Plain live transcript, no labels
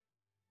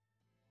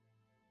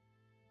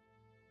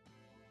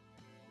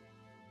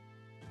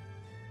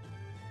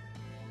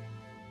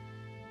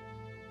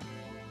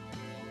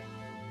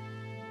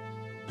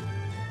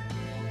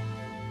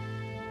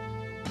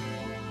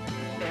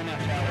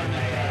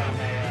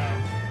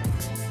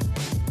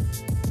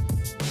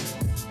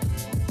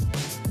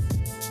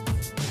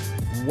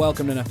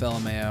Welcome to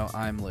NFL Mayo.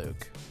 I'm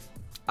Luke.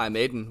 I'm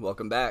Aedan.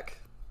 Welcome back.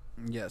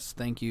 Yes,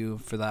 thank you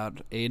for that,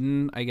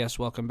 Aedan. I guess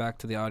welcome back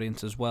to the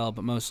audience as well,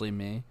 but mostly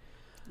me.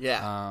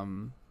 Yeah.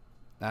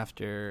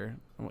 After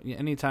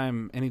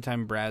anytime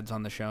Brad's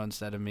on the show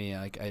instead of me,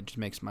 like it just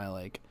makes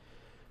my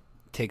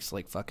takes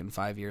fucking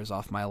 5 years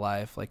off my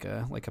life, like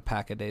a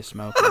pack-a-day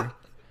smoker.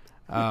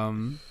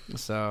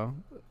 So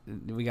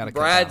we got to cut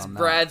down on that.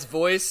 Brad's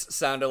voice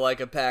sounded like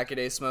a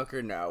pack-a-day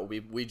smoker. No,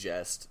 we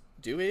jest.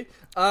 Do we?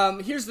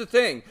 Here's the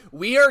thing.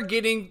 We are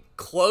getting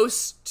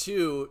close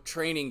to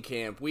training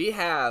camp. We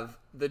have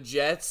the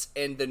Jets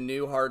and the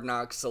new Hard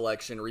Knocks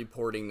selection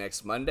reporting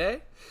next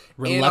Monday.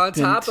 And on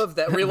top of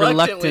that,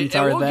 reluctantly,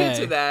 and we'll get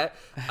to that,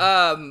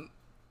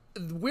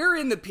 we're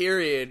in the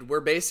period where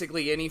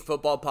basically any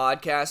football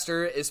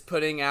podcaster is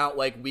putting out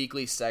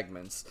weekly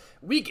segments.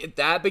 We get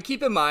that, but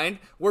keep in mind,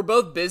 we're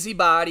both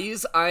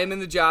busybodies. I am in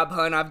the job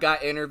hunt. I've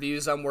got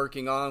interviews I'm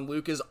working on.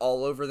 Luke is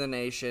all over the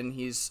nation.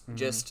 He's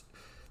just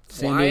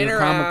flying around.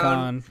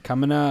 Comic-Con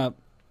coming up.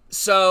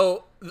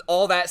 So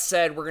all that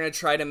said, we're gonna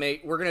try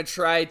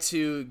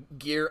to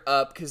gear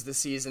up because the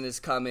season is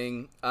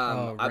coming.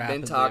 I've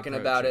been talking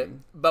about it,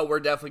 but we're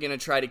definitely gonna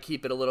try to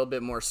keep it a little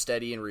bit more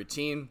steady and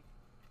routine.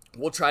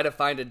 We'll try to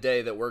find a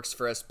day that works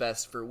for us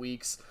best for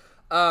weeks.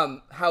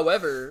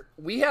 However,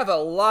 we have a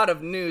lot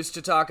of news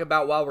to talk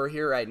about while we're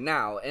here right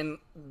now, and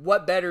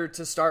what better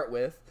to start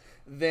with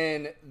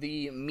than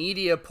the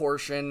media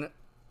portion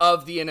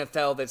of the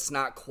NFL that's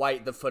not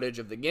quite the footage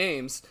of the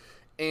games.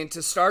 And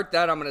to start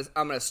that, I'm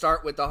gonna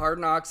start with the Hard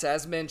Knocks,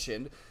 as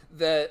mentioned.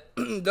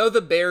 Though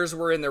the Bears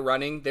were in the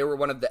running, they were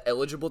one of the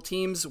eligible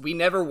teams. We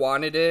never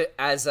wanted it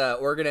as an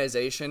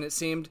organization, it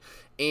seemed,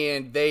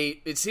 and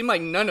it seemed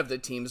like none of the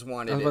teams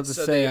wanted it. I was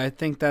about to say, I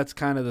think that's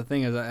kind of the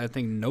thing, is I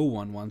think no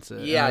one wants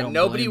it. Yeah,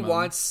 nobody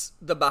wants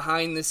the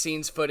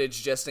behind-the-scenes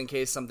footage just in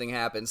case something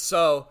happens.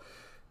 So,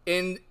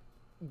 in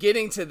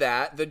getting to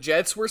that, the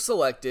Jets were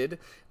selected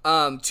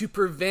to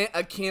prevent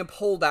a camp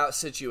holdout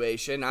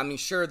situation. I mean,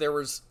 sure, there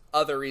was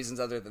other reasons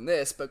other than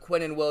this, but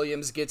Quinnen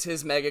Williams gets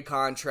his mega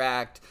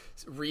contract,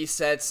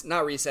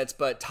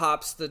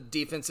 tops the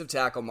defensive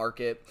tackle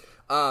market.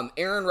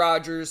 Aaron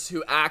Rodgers,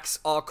 who acts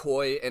all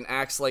coy and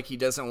acts like he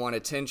doesn't want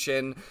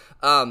attention,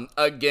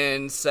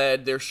 again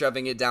said they're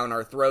shoving it down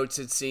our throats,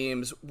 it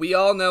seems. We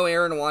all know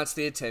Aaron wants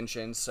the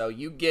attention, so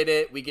you get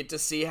it. We get to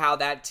see how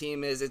that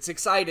team is. It's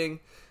exciting.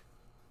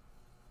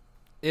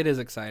 It is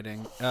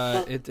exciting.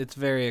 It's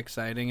very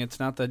exciting. It's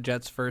not the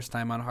Jets' first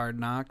time on Hard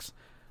Knocks.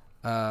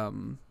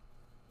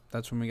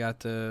 That's when we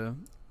got to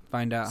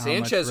find out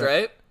Sanchez, how much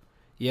right?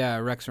 Yeah,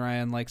 Rex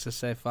Ryan likes to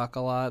say fuck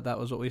a lot. That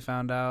was what we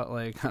found out.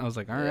 I was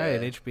like, all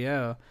right,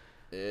 HBO.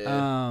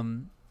 Yeah.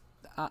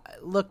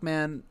 Look,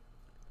 man,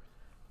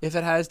 if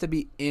it has to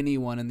be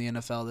anyone in the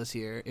NFL this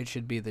year, it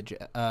should be the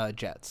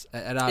Jets.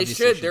 It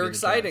should. They're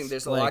exciting.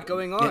 There's a lot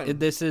going on.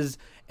 And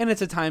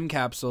it's a time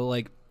capsule.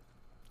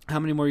 How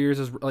many more years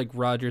does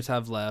Rodgers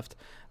have left?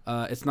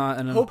 It's not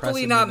an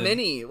hopefully not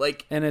many.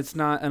 And it's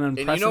not an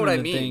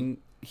unprecedented thing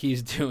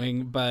he's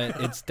doing, but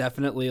it's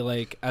definitely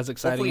as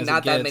exciting hopefully as not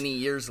it gets. that many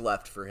years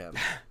left for him.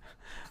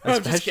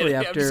 Especially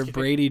after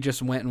Brady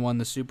just went and won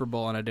the Super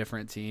Bowl on a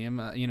different team.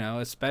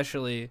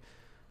 Especially,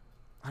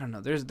 I don't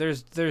know.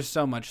 There's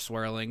so much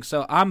swirling.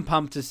 So I'm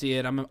pumped to see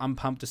it. I'm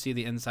pumped to see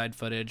the inside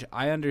footage.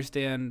 I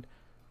understand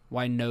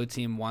why no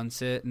team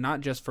wants it,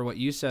 not just for what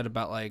you said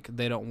about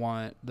they don't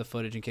want the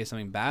footage in case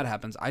something bad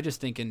happens. I just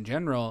think in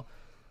general,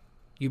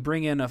 you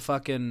bring in a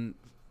fucking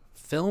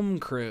film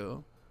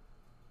crew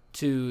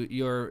to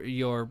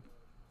your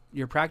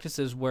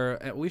practices,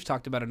 where we've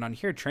talked about it on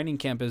here. Training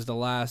camp is the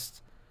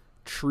last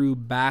true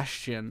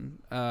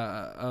bastion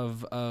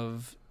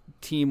of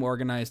team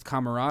organized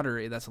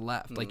camaraderie that's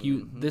left.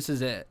 This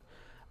is it.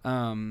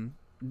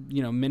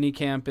 Mini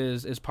camp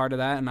is part of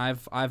that, and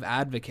I've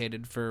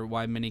advocated for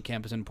why mini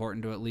camp is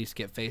important, to at least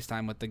get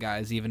FaceTime with the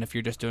guys, even if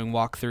you're just doing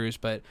walkthroughs.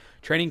 But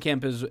training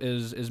camp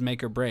is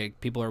make or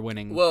break. People are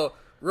winning. Well,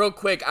 real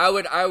quick, I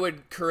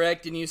would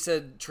correct, and you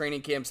said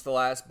training camp's the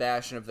last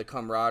bastion of the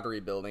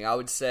camaraderie building. I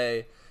would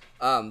say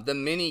the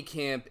mini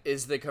camp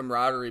is the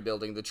camaraderie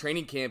building. The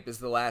training camp is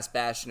the last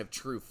bastion of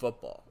true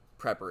football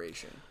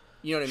preparation.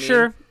 You know what I mean?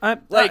 Sure. I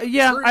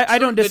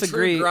don't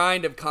disagree. The true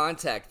grind of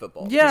contact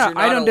football. Yeah,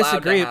 I don't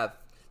disagree.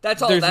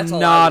 That's all. There's that's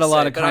all not a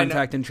lot of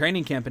contact in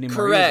training camp anymore.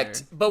 Correct.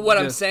 Either. But what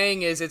I'm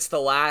saying is, it's the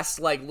last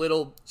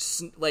little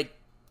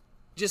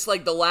just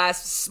the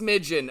last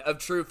smidgen of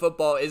true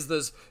football is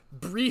those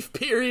brief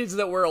periods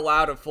that we're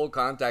allowed of full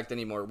contact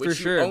anymore, which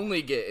you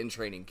only get in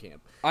training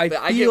camp. I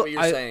get what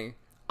you're saying.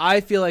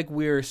 I feel like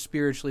we're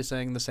spiritually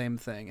saying the same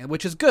thing,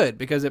 which is good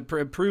because it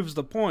proves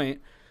the point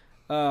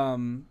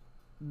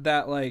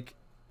that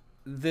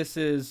this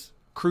is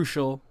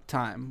crucial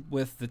time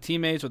with the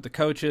teammates, with the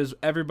coaches,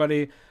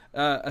 everybody,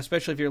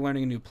 especially if you're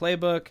learning a new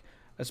playbook,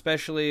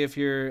 especially if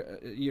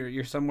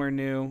you're somewhere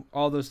new.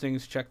 All those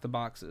things check the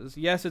boxes.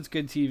 Yes, it's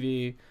good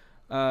TV.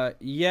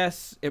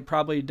 Yes, it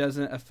probably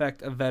doesn't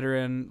affect a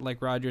veteran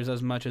like Rodgers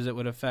as much as it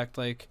would affect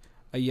like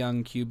a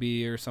young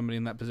QB or somebody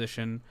in that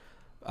position.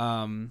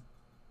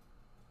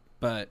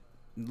 But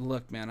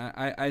look, man,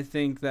 I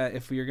think that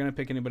if you're gonna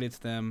pick anybody, it's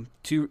them.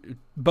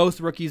 Both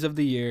rookies of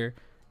the year,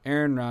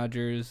 Aaron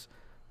Rodgers,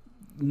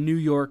 New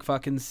York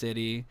fucking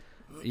City,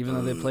 even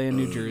though they play in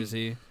New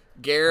Jersey.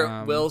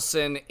 Garrett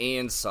Wilson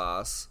and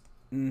Sauce.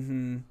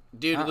 Mm-hmm.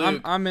 Dude,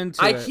 Luke, I'm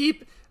into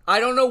it. I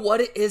don't know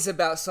what it is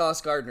about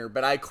Sauce Gardner,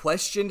 but I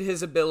questioned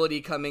his ability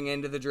coming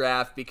into the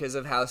draft because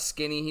of how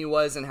skinny he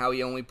was and how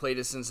he only played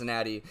at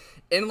Cincinnati.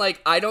 And,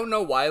 like, I don't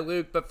know why,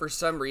 Luke, but for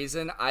some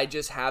reason, I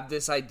just have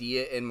this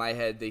idea in my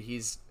head that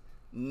he's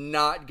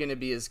not going to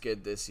be as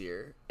good this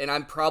year. And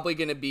I'm probably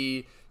going to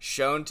be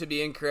shown to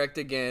be incorrect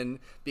again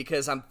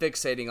because I'm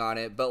fixating on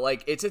it. But,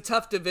 like, it's a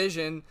tough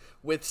division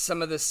with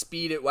some of the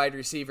speed at wide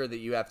receiver that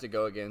you have to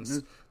go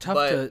against.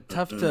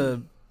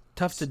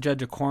 Tough to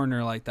judge a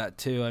corner like that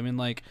too. I mean,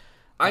 like,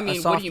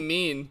 what do you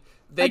mean?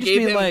 They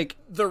gave him like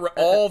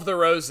all of the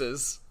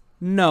roses.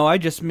 No, I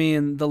just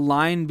mean the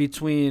line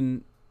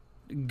between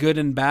good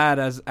and bad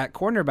as at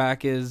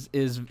cornerback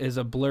is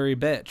a blurry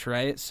bitch,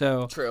 right?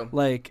 So true.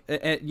 Like,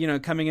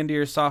 coming into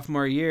your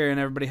sophomore year and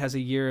everybody has a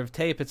year of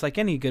tape. It's like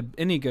any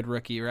good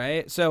rookie,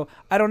 right? So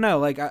I don't know.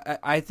 Like,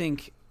 I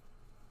think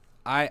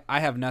I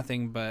have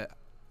nothing but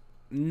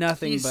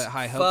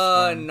high hopes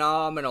for him.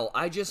 Phenomenal.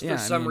 For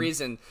some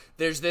reason,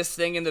 there's this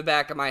thing in the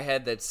back of my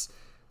head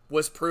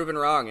was proven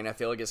wrong, and I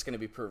feel like it's going to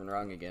be proven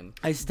wrong again.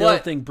 I still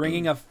think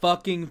bringing a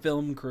fucking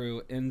film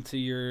crew into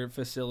your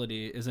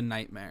facility is a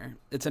nightmare.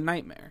 It's a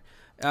nightmare.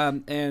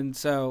 And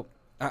so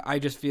I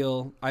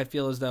feel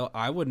as though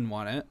I wouldn't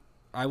want it.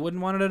 I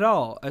wouldn't want it at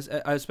all,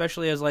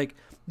 especially as, like,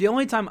 the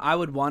only time I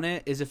would want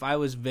it is if I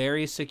was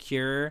very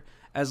secure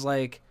as,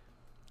 like,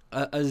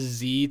 a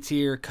Z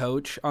tier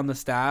coach on the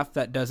staff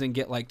that doesn't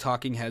get like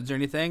talking heads or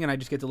anything, and I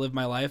just get to live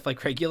my life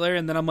like regular,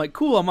 and then I'm like,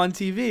 cool, I'm on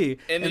TV,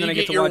 and then you I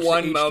get to your watch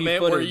one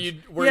moment where you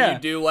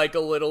do like a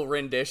little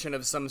rendition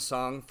of some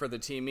song for the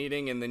team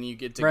meeting, and then you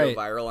get to go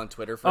viral on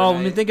Twitter for a night.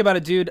 I mean, think about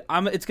it, dude.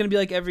 It's gonna be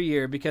like every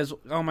year because,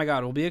 oh my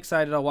god, we'll be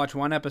excited. I'll watch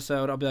one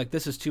episode. I'll be like,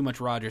 this is too much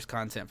Rodgers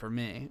content for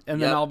me,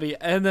 and then I'll be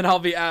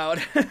out.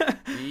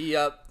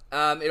 Yep.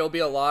 It'll be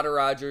a lot of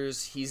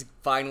Rodgers. He's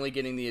finally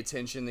getting the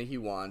attention that he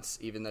wants,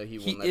 even though he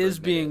is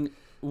being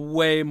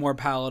way more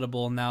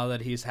palatable now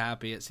that he's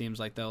happy. It seems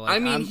like, though. Like, I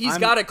mean, he's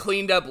got a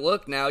cleaned up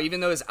look now,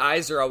 even though his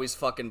eyes are always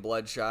fucking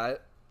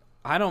bloodshot.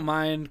 I don't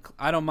mind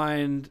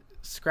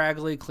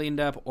scraggly, cleaned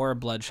up, or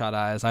bloodshot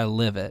eyes. I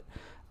live it.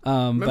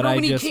 Remember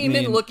when he came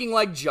in looking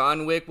like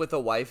John Wick with a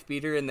wife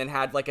beater and then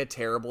had like a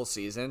terrible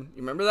season?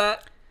 You remember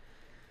that?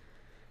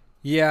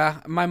 Yeah,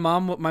 my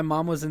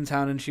mom was in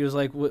town and she was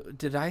like,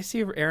 "Did I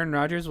see Aaron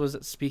Rodgers was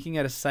speaking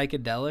at a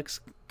psychedelics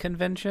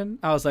convention?"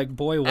 I was like,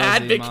 "Boy, was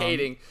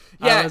advocating."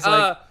 He,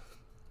 Mom.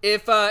 Yeah,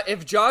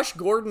 if Josh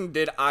Gordon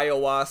did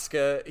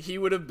ayahuasca, he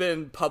would have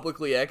been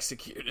publicly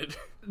executed.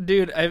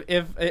 Dude,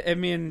 I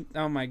mean,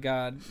 oh my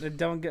god,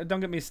 don't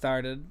get me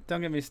started.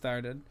 Don't get me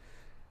started.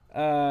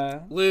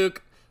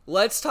 Luke,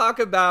 let's talk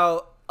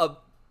about a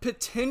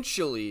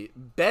potentially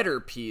better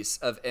piece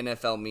of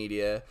NFL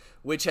media,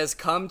 which has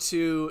come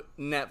to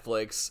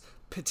Netflix,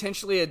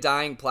 potentially a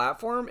dying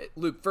platform.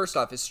 Luke, first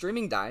off, is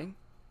streaming dying?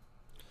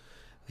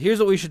 Here's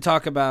what we should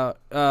talk about.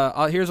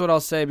 Here's what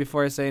I'll say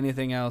before I say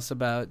anything else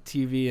about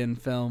TV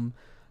and film,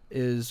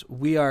 is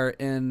we are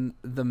in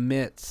the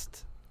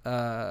midst,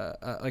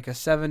 like a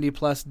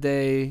 70-plus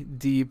day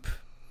deep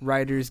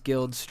Writers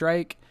Guild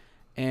strike,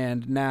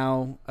 and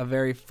now a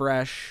very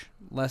fresh,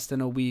 less than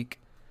a week,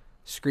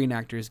 Screen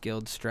Actors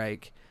Guild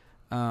strike.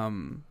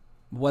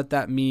 What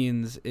that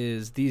means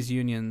is these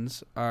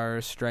unions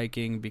are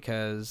striking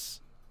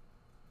because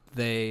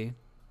they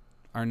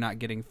are not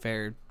getting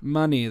fair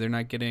money. They're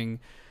getting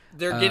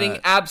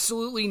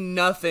absolutely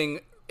nothing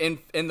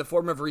in the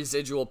form of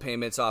residual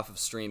payments off of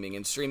streaming,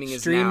 and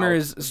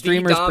streamers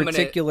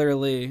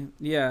particularly.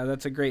 Yeah,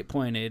 that's a great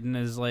point. Aedan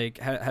is like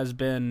has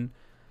been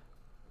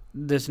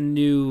this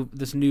new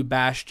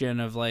bastion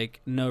of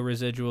like no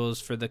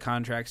residuals for the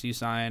contracts you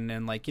sign,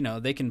 and like, you know,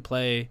 they can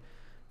play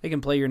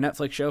your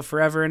Netflix show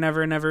forever and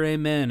ever and ever,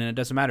 amen, and it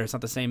doesn't matter. It's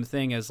not the same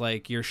thing as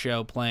like your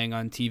show playing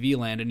on TV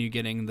Land and you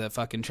getting the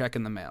fucking check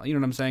in the mail. You know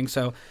what I'm saying?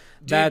 So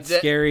that's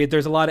scary.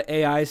 There's a lot of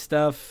AI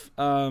stuff.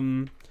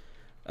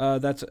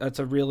 That's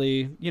a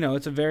really, you know,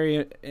 it's a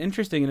very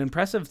interesting and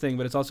impressive thing,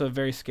 but it's also a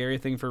very scary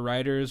thing for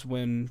writers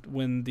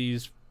when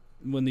these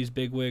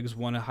bigwigs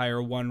want to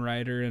hire one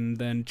writer and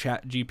then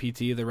chat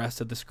GPT the rest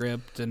of the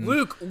script. And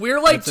Luke,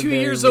 we're like 2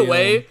 years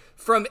away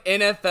from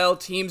NFL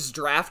teams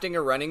drafting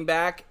a running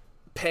back,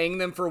 paying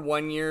them for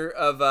 1 year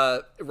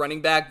of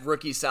running back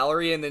rookie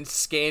salary, and then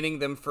scanning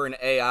them for an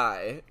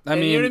AI. You know what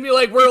I mean?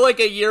 Like, we're like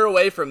a year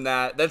away from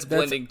that. That's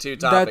blending two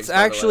topics. That's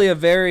actually a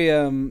very,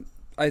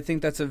 I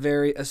think that's a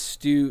very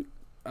astute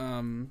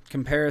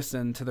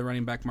comparison to the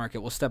running back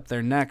market. We'll step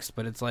there next,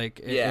 but it's like,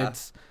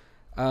 it's,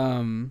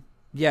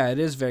 yeah, it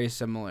is very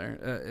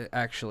similar,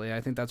 actually.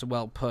 I think that's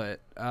well put.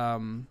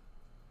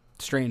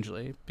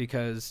 strangely,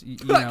 because you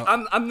know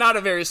I'm not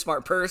a very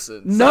smart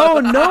person. So.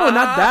 No,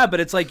 not that, but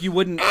it's like you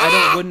wouldn't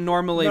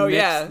normally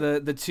mix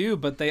the two,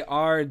 but they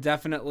are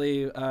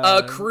definitely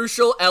a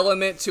crucial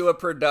element to a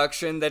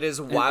production that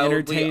is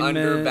wildly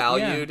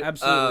undervalued. Yeah,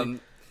 absolutely.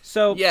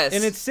 So yes,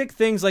 and it's sick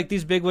things like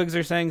these bigwigs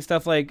are saying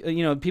stuff like,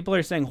 you know, people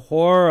are saying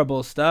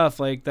horrible stuff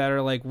like that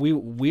are like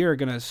we are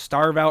gonna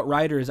starve out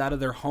writers out of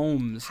their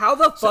homes. How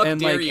the fuck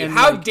dare you?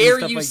 How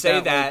dare you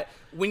say that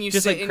when you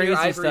sit in your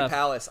ivory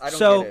palace? I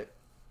don't get it.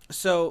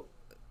 So,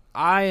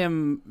 I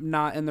am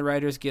not in the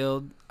Writers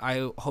Guild.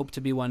 I hope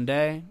to be one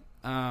day.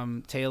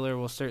 Taylor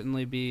will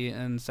certainly be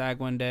in SAG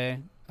one day.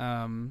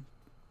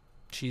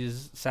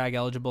 She's SAG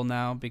eligible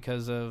now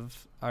because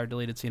of our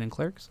deleted scene in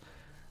Clerks.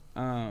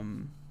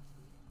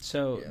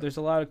 There's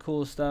a lot of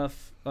cool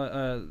stuff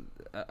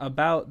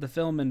about the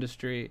film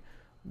industry.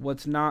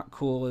 What's not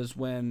cool is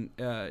when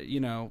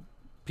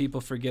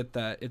people forget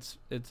that it's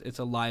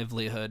a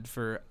livelihood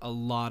for a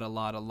lot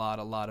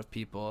of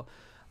people.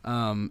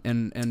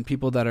 And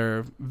people that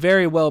are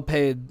very well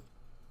paid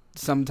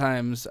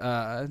sometimes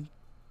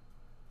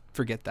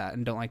forget that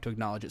and don't like to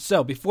acknowledge it.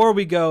 So before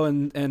we go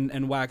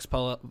and wax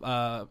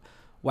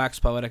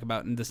poetic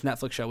about this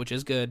Netflix show, which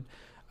is good,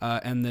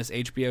 and this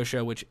HBO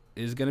show, which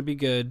is going to be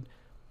good,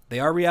 they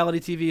are reality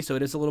TV, so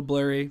it is a little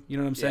blurry. You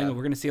know what I'm saying? Yeah.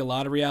 We're going to see a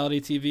lot of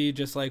reality TV,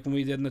 just like when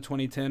we did in the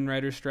 2010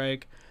 writers'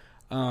 strike,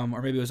 or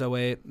maybe it was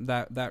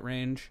 2008, that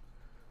range.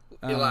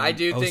 I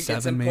do think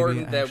it's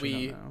important that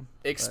we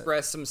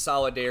express some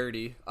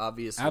solidarity,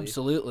 obviously.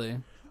 Absolutely.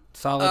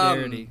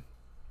 Solidarity.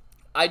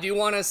 I do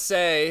want to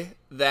say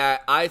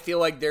that I feel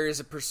like there is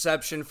a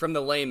perception from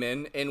the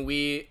layman, and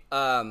we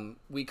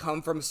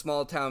come from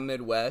small town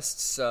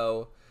Midwest,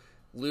 so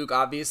Luke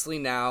obviously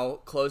now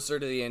closer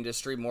to the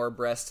industry, more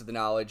abreast to the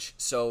knowledge,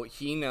 so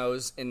he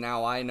knows, and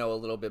now I know a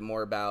little bit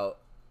more about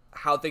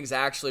how things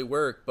actually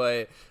work.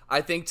 But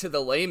I think to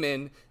the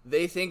layman,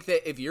 they think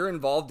that if you're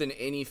involved in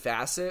any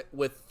facet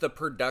with the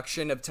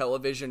production of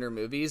television or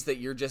movies, that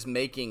you're just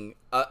making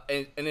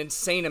an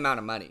insane amount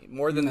of money,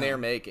 more than they're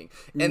making.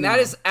 And that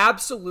is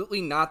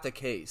absolutely not the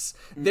case.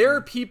 There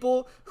are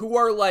people who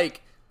are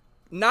like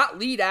not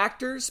lead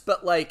actors,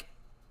 but like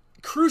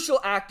crucial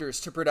actors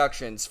to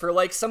productions for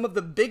like some of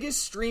the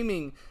biggest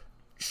streaming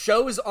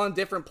shows on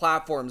different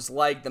platforms,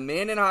 like The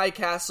Man in High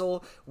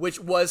Castle, which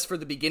was for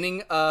the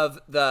beginning of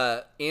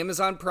the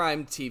Amazon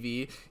Prime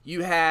TV.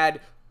 You had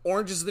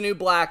Orange is the New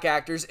Black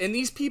actors, and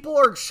these people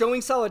are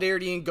showing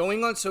solidarity and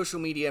going on social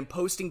media and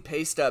posting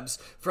pay stubs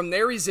from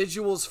their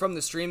residuals from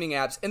the streaming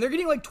apps, and they're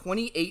getting like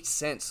 28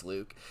 cents,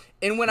 Luke.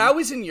 And when I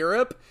was in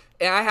Europe,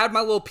 and I had my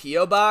little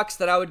P.O. box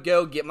that I would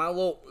go get my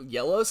little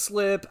yellow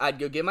slip, I'd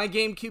go get my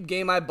GameCube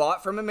game I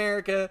bought from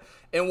America,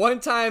 and one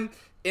time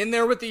in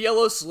there with the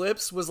yellow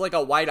slips was like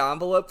a white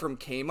envelope from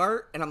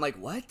Kmart, and I'm like,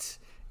 what?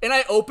 And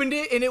I opened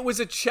it, and it was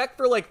a check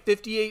for like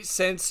 58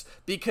 cents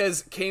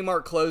because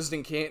Kmart closed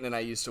in Canton, and I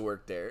used to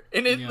work there.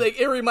 And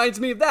it reminds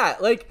me of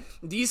that. Like,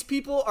 these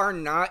people are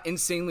not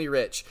insanely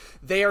rich.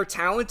 They are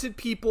talented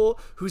people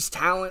whose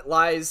talent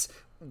lies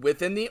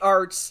within the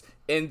arts,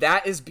 and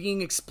that is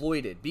being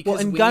exploited.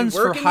 Because when guns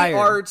you work in the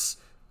arts,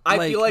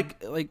 I feel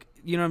like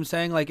you know what I'm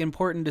saying? Like,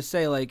 important to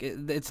say, like,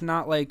 it's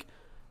not like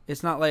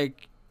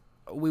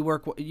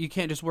you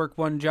can't just work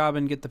one job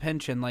and get the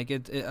pension. Like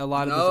a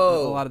lot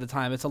of the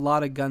time it's a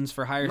lot of guns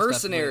for hire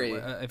mercenary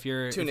stuff,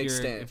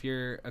 if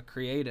you're a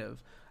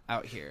creative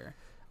out here.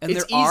 And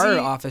there are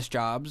office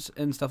jobs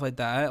and stuff like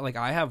that. Like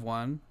I have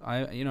one.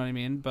 You know what I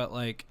mean? But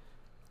like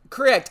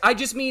correct. I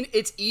just mean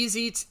it's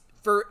easy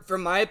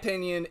from my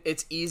opinion,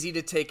 it's easy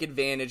to take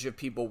advantage of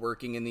people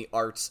working in the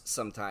arts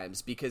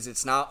sometimes because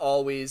it's not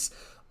always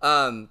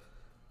a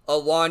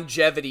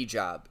longevity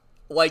job.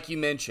 Like you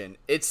mentioned,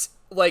 it's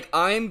like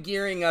I'm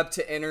gearing up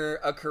to enter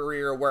a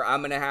career where I'm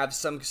going to have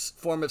some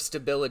form of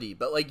stability,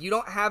 but like you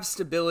don't have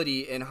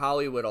stability in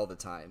Hollywood all the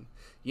time.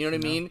 You know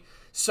what I mean?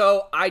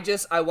 So I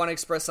want to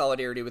express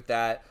solidarity with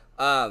that.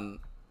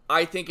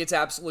 I think it's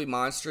absolutely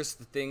monstrous,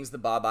 the things that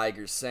Bob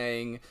Iger's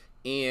saying,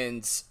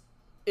 and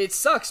it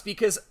sucks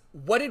because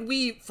what did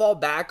we fall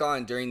back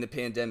on during the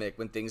pandemic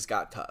when things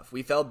got tough?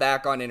 We fell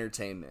back on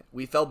entertainment.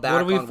 We fell back on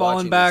watching these things. What are we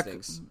falling back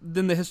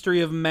in the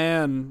history of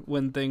man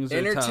when things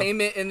are tough?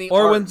 Entertainment and the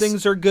arts. Or when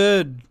things are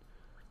good.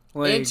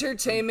 Like,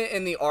 entertainment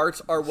and the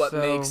arts are what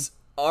makes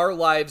our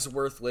lives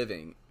worth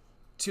living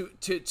to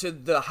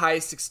the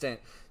highest extent.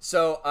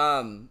 So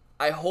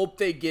I hope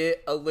they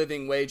get a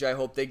living wage. I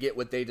hope they get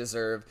what they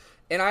deserve.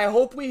 And I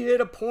hope we hit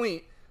a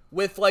point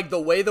with like the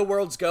way the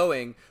world's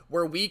going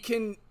where we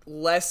can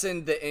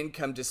lessen the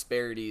income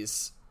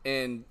disparities.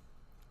 And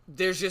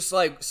there's just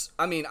like,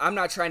 I mean, I'm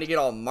not trying to get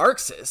all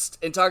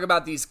Marxist and talk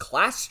about these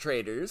class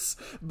traders,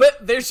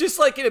 but there's just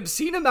like an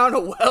obscene amount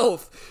of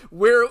wealth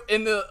where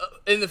in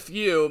the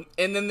few,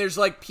 and then there's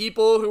like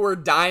people who are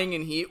dying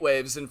in heat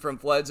waves and from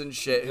floods and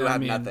shit who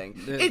have nothing.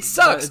 It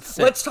sucks.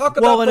 Let's talk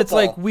about football. It's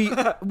like we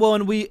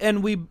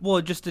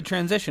just to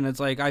transition, it's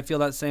like I feel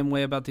that same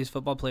way about these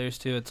football players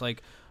too. It's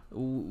like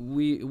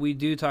we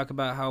do talk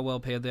about how well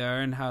paid they are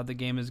and how the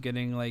game is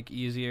getting like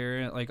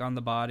easier, like on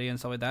the body and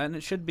stuff like that, and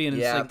it should be. And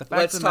it's like the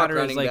fact of the matter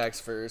is like, backs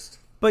first.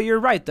 But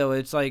you're right though.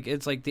 It's like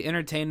the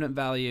entertainment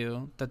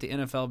value that the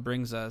NFL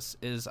brings us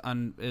is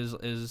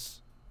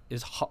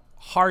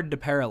hard to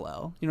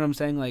parallel. You know what I'm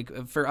saying?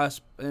 Like for us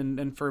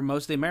and for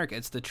most of America,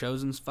 it's the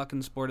chosen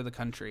fucking sport of the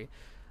country.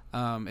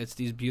 It's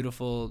these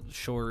beautiful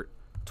short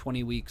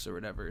 20 weeks or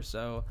whatever.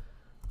 So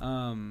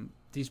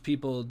these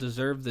people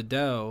deserve the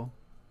dough.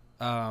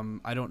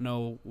 I don't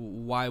know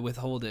why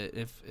withhold it.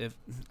 If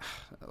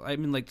I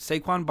mean, like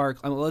Saquon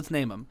Barkley, let's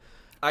name them.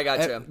 I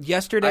got you.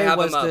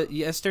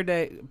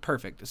 Yesterday.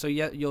 Perfect. So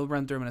you'll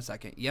run through them in a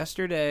second.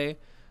 Yesterday,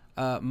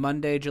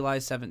 Monday, July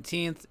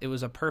 17th. It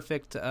was a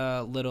perfect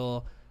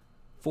little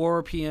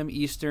 4 p.m.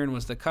 Eastern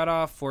was the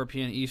cutoff. 4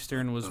 p.m.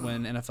 Eastern was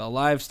when NFL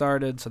Live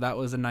started. So that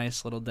was a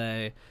nice little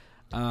day.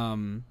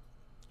 And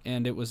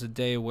it was a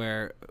day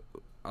where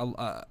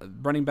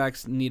running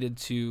backs needed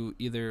to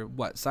either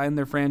sign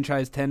their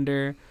franchise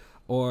tender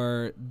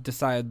or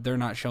decide they're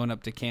not showing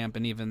up to camp,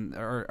 and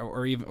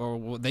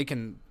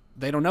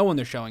they don't know when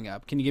they're showing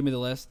up. Can you give me the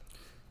list?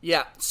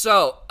 Yeah,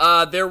 so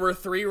there were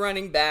 3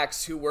 running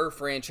backs who were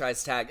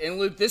franchise tagged. And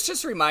Luke, this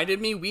just reminded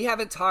me, we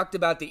haven't talked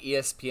about the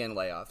ESPN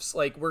layoffs.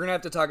 Like, we're going to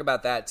have to talk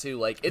about that too.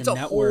 Like, it's a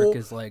whole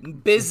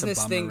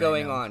business thing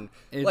going on.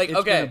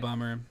 It's been a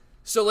bummer.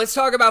 So let's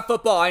talk about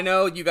football. I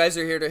know you guys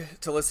are here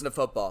to listen to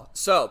football.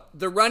 So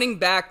the running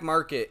back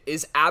market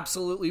is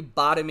absolutely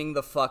bottoming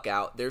the fuck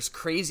out. There's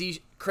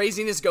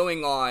craziness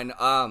going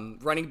on.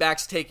 Running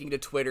backs taking to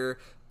Twitter,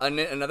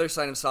 another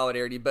sign of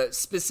solidarity, but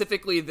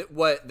specifically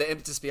what the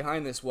impetus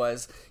behind this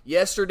was,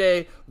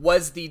 yesterday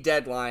was the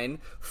deadline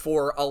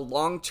for a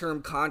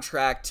long-term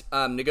contract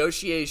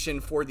negotiation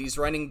for these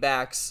running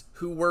backs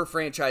who were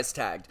franchise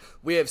tagged.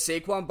 We have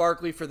Saquon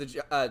Barkley for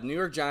the New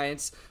York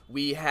Giants.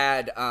 We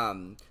had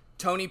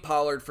Tony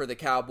Pollard for the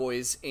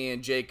Cowboys,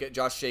 and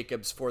Josh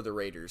Jacobs for the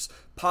Raiders.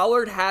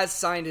 Pollard has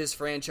signed his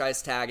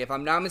franchise tag. If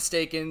I'm not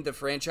mistaken, the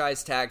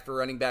franchise tag for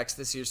running backs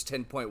this year is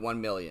 $10.1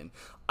 million.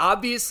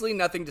 Obviously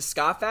nothing to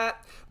scoff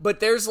at, but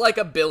there's like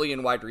a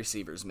billion wide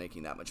receivers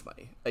making that much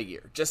money a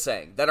year. Just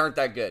saying, that aren't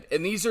that good.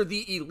 And these are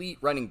the elite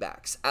running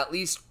backs. At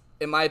least,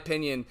 in my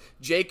opinion,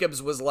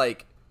 Jacobs was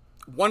like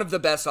one of the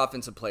best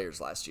offensive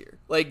players last year.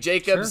 Like,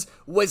 Jacobs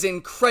was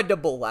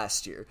incredible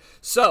last year.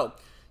 So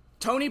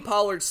Tony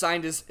Pollard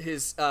signed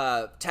his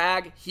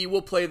tag. He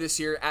will play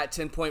this year at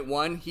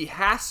 10.1. He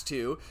has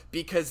to,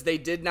 because they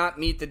did not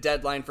meet the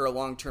deadline for a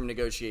long-term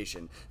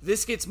negotiation.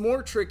 This gets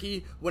more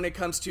tricky when it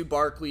comes to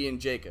Barkley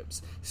and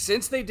Jacobs.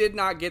 Since they did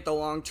not get the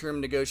long-term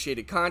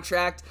negotiated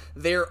contract,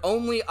 their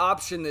only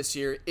option this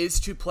year is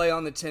to play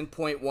on the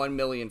 10.1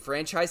 million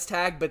franchise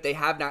tag, but they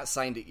have not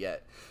signed it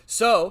yet.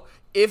 So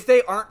if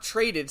they aren't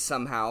traded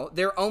somehow,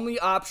 their only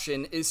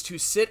option is to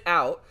sit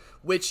out,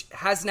 which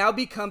has now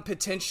become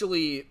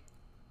potentially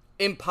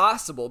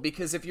impossible,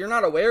 because if you're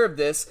not aware of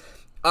this,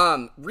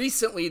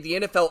 recently the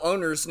NFL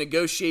owners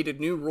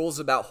negotiated new rules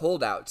about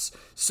holdouts.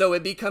 So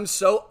it becomes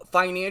so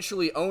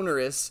financially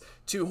onerous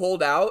to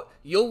hold out,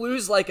 you'll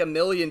lose like $1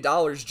 million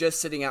just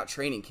sitting out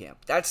training camp.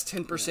 That's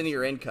 10% of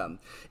your income.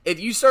 If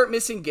you start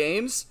missing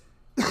games,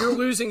 you're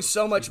losing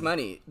so much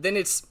money.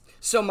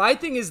 So my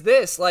thing is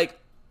this, like,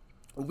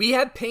 we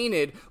have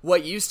painted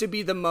what used to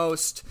be the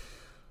most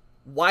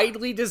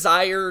widely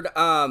desired,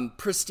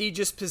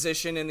 prestigious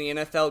position in the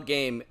NFL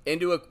game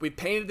we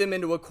painted them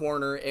into a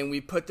corner, and we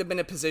put them in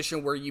a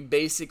position where you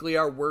basically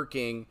are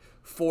working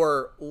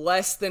for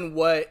less than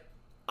what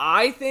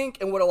I think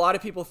and what a lot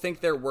of people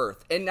think they're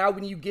worth. And now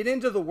when you get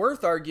into the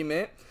worth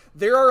argument,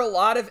 there are a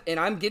lot of, and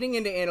I'm getting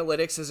into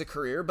analytics as a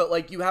career, but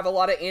like, you have a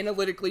lot of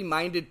analytically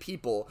minded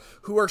people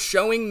who are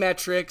showing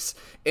metrics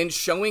and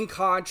showing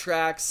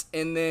contracts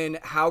and then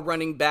how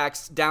running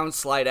backs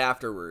downslide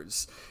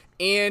afterwards.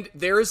 And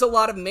there is a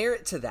lot of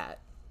merit to that.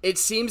 It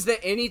seems that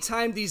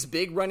anytime these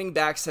big running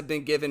backs have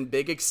been given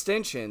big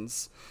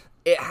extensions,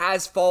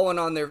 they've fallen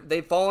on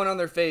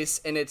their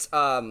face, and it's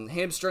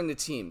hamstrung the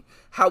team.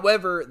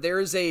 However, there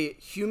is a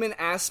human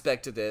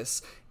aspect to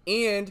this,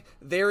 and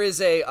there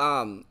is a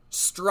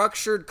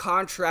structured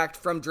contract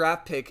from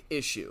draft pick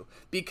issue,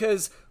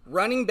 because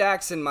running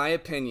backs, in my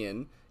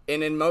opinion,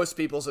 and in most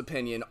people's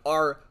opinion,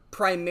 are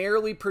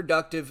primarily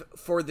productive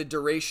for the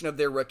duration of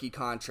their rookie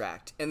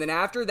contract. And then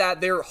after that,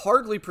 they're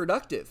hardly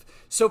productive.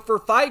 So for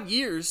 5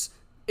 years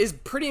is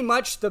pretty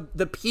much the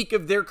peak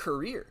of their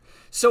career.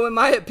 So in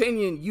my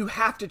opinion, you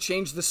have to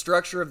change the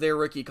structure of their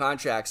rookie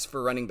contracts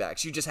for running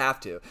backs. You just have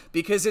to,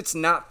 because it's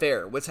not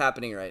fair what's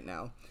happening right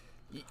now.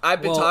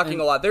 I've been talking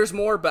a lot. There's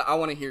more, but I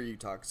want to hear you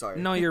talk. Sorry.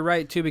 No, you're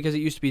right, too, because it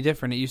used to be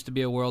different. It used to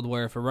be a world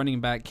where if a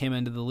running back came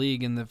into the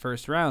league in the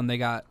first round, they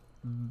got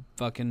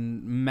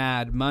fucking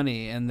mad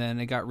money, and then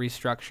it got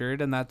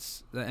restructured,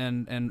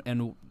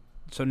 and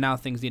so now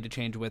things need to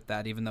change with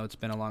that, even though it's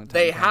been a long time.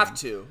 They have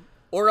to,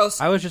 or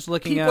else I was just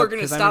looking people are going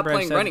to stop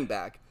playing running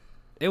back.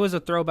 It was a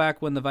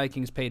throwback when the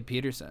Vikings paid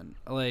Peterson,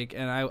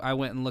 and I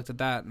went and looked at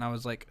that, and I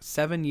was like,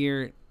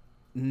 7-year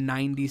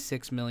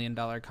 $96 million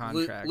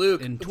contract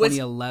Luke, in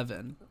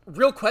 2011.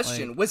 Real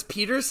question, was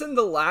Peterson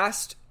the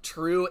last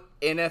true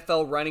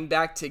NFL running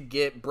back to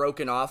get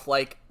broken off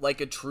like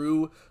a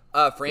true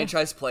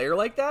franchise player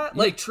like that?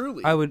 Yeah. Like,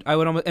 truly. I would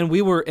almost, and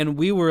we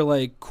were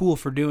like cool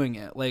for doing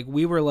it. Like,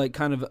 we were like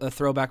kind of a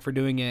throwback for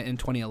doing it in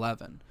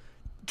 2011.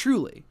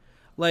 Truly.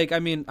 Like, I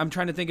mean, I'm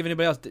trying to think of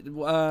anybody else. Did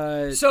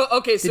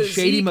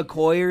Shady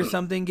McCoy or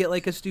something get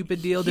like a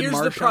stupid deal? Did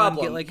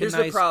Marshawn get like a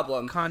nice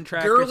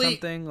contract or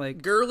something?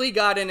 Like, Gurley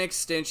got an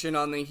extension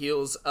on the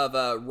heels of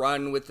a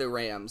run with the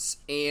Rams,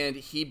 and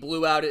he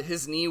blew out it.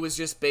 His knee was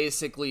just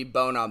basically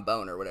bone on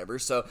bone or whatever,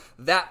 so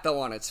that fell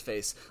on its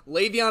face.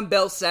 Le'Veon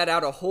Bell sat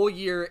out a whole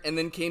year and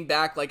then came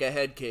back like a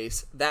head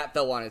case. That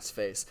fell on its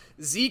face.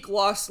 Zeke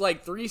lost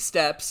like 3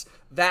 steps.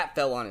 That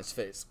fell on his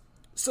face.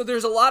 So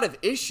there's a lot of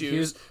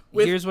issues.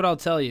 Here's what I'll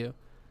tell you.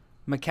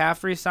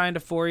 McCaffrey signed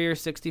a 4-year,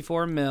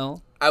 $64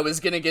 million. I was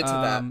going to get to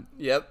that.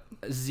 Yep.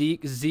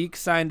 Zeke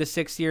signed a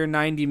 6-year,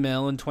 $90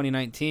 million in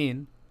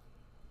 2019.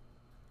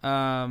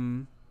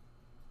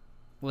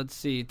 Let's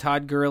see.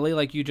 Todd Gurley,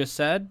 like you just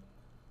said.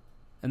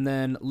 And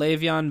then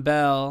Le'Veon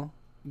Bell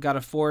got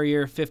a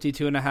 4-year,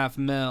 $52.5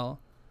 million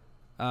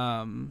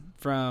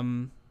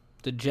from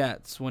the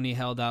Jets when he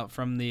held out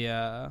from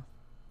the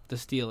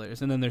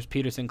Steelers. And then there's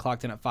Peterson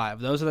clocked in at 5.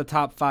 Those are the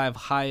top 5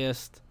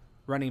 highest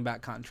running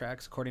back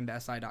contracts according to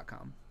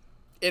SI.com.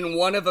 And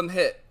one of them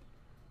hit.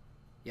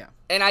 Yeah.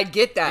 And I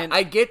get that.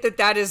 I get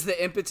that is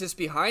the impetus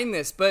behind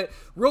this. But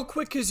real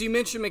quick, because you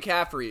mentioned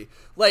McCaffrey,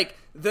 like,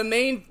 the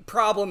main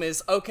problem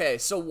is, okay,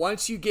 so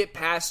once you get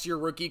past your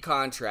rookie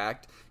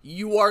contract,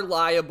 you are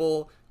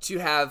liable to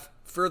have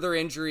further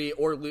injury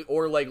or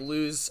like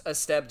lose a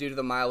step due to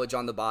the mileage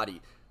on the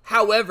body.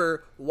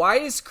 However, why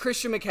is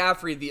Christian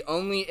McCaffrey the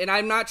only, and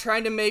I'm not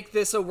trying to make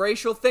this a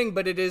racial thing,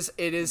 but it is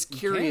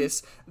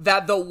curious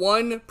that the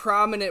one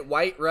prominent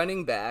white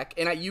running back,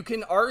 and you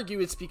can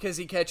argue it's because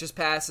he catches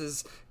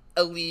passes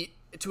elite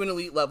to an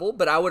elite level,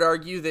 but I would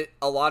argue that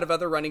a lot of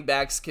other running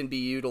backs can be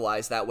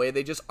utilized that way.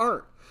 They just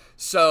aren't.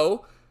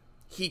 So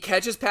he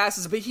catches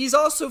passes, but he's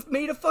also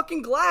made of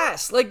fucking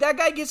glass. Like, that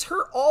guy gets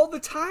hurt all the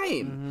time.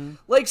 Mm-hmm.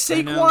 Like,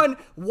 Saquon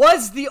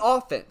was the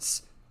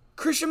offense.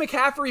 Christian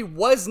McCaffrey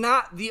was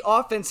not the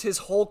offense his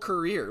whole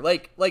career,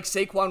 like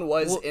Saquon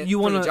was for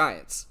the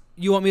Giants.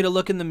 You want me to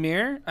look in the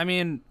mirror? I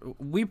mean,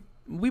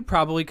 we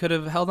probably could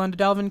have held on to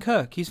Dalvin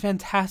Cook. He's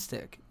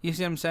fantastic. You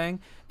see what I'm saying?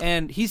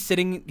 And he's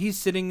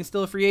sitting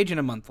still a free agent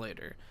a month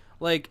later.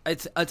 Like,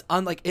 it's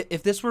unlike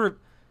if this were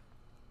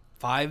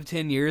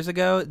 5-10 years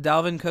ago,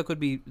 Dalvin Cook would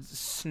be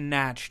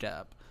snatched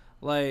up.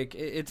 Like,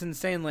 it's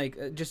insane. Like,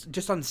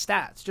 just on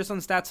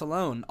stats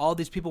alone, all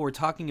these people we're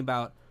talking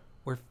about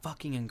were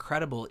fucking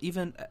incredible.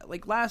 Even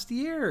like last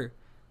year,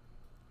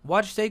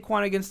 watch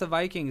Saquon against the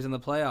Vikings in the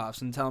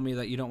playoffs and tell me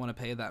that you don't want to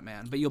pay that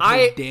man, but you'll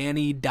pay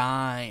Danny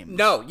Dimes.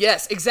 No,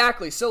 yes,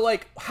 exactly. So,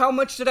 like, how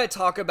much did I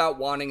talk about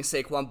wanting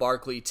Saquon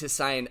Barkley to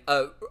sign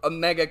a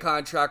mega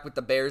contract with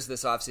the Bears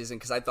this offseason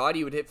because I thought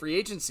he would hit free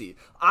agency?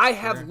 I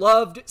have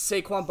loved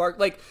Saquon Barkley.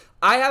 Like,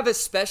 I have a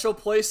special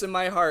place in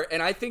my heart,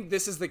 and I think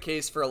this is the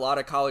case for a lot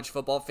of college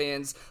football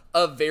fans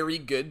of very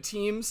good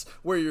teams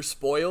where you're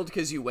spoiled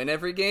because you win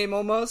every game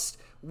almost.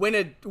 When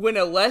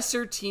a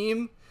lesser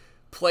team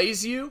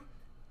plays you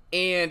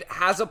and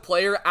has a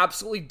player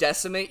absolutely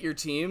decimate your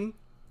team,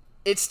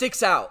 it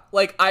sticks out.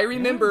 Like, I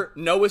remember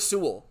Noah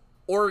Sewell,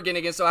 Oregon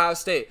against Ohio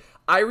State.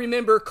 I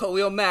remember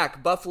Khalil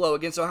Mack, Buffalo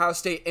against Ohio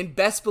State. And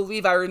best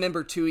believe I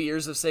remember 2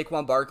 years of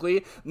Saquon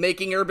Barkley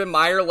making Urban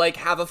Meyer, like,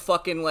 have a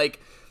fucking, like,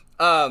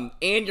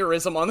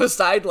 aneurysm on the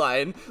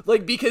sideline,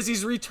 like, because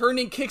he's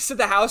returning kicks to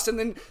the house and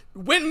then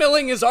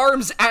windmilling his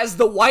arms as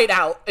the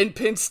whiteout, and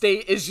Penn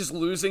State is just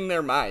losing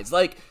their minds.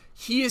 Like,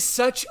 he is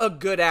such a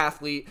good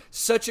athlete,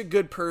 such a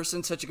good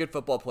person, such a good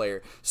football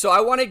player. So I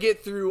want to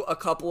get through a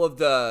couple of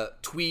the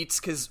tweets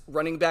because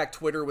running back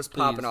Twitter was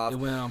popping off. It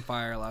went on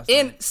fire last night.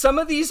 And some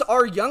of these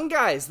are young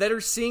guys that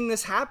are seeing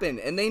this happen,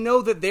 and they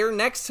know that they're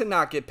next to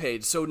not get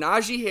paid. So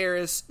Najee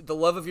Harris, the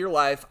love of your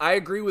life, I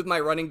agree with my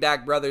running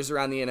back brothers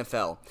around the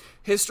NFL.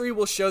 History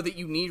will show that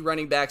you need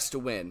running backs to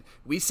win.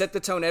 We set the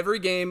tone every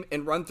game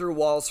and run through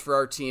walls for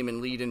our team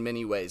and lead in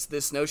many ways.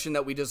 This notion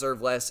that we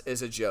deserve less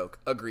is a joke.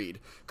 Agreed.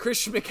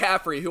 Christian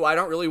McCaffrey, who I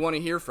don't really want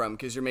to hear from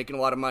because you're making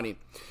a lot of money.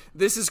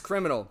 This is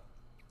criminal.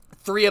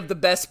 3 of the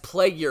best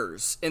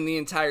players in the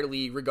entire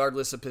league,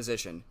 regardless of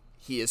position.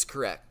 He is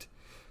correct.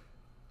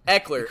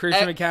 Eckler.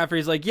 Christian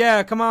McCaffrey's like,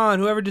 yeah, come on,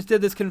 whoever just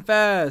did this,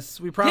 confess.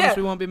 We promise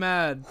we won't be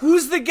mad.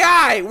 Who's the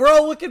guy? We're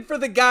all looking for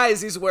the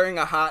guys. He's wearing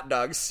a hot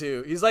dog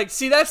suit. He's like,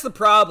 see, that's the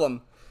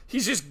problem.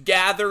 He's just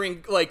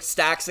gathering, like,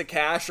 stacks of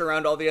cash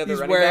around all the other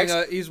running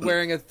backs. He's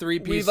wearing a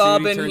 3-piece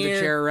suit. He turns a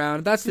chair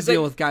around. That's the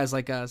deal with guys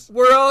like us.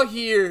 We're all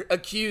here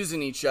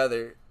accusing each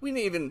other. We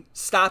didn't even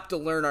stop to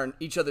learn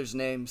each other's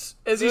names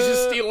as he's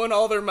just stealing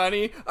all their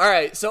money. All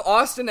right, so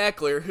Austin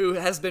Eckler, who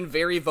has been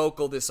very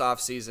vocal this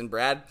offseason,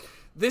 Brad.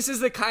 This is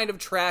the kind of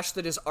trash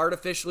that has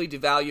artificially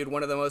devalued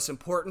one of the most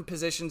important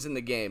positions in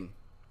the game.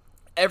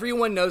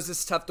 Everyone knows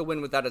it's tough to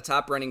win without a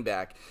top running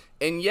back.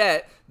 And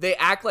yet, they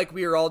act like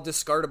we are all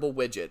discardable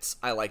widgets.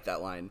 I like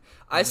that line.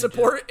 I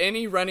support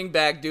any running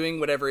back doing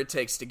whatever it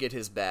takes to get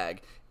his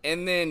bag.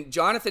 And then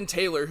Jonathan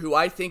Taylor, who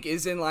I think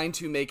is in line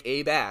to make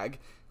a bag,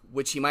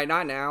 which he might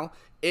not now.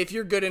 If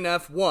you're good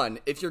enough, 1,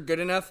 if you're good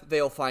enough,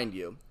 they'll find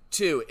you.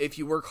 2, if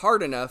you work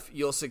hard enough,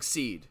 you'll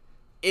succeed.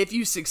 If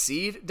you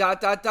succeed, ...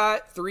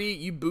 3,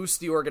 you boost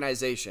the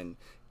organization.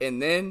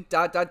 And then ...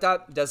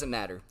 doesn't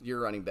matter. You're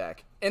a running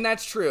back. And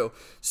that's true.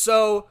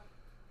 So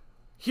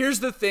here's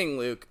the thing,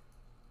 Luke.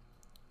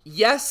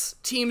 Yes,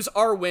 teams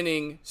are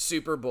winning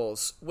Super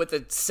Bowls with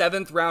a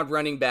 7th round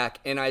running back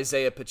in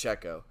Isaiah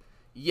Pacheco.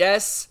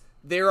 Yes,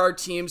 there are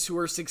teams who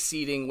are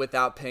succeeding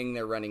without paying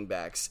their running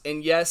backs.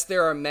 And yes,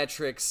 there are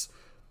metrics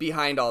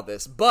behind all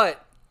this.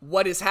 But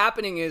what is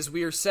happening is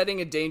we are setting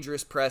a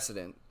dangerous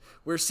precedent.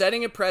 We're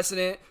setting a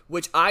precedent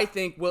which I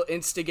think will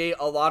instigate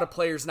a lot of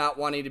players not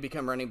wanting to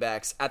become running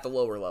backs at the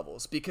lower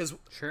levels. Because,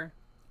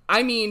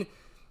 I mean,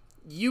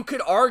 you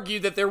could argue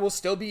that there will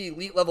still be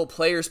elite level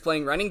players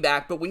playing running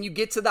back, but when you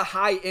get to the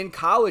high end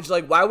college,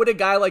 like why would a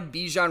guy like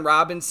Bijan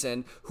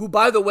Robinson, who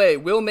by the way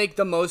will make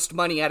the most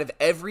money out of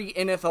every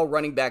NFL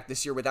running back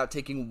this year without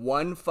taking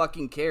one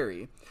fucking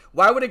carry,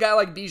 why would a guy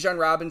like Bijan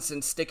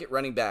Robinson stick at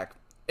running back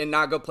and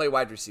not go play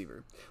wide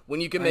receiver when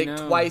you can make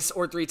twice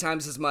or 3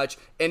 times as much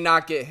and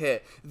not get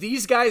hit?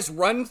 These guys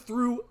run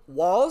through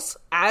walls,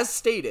 as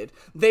stated.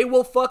 They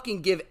will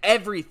fucking give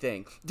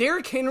everything.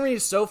 Derrick Henry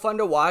is so fun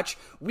to watch.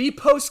 We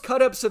post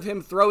cut-ups of him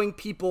throwing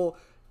people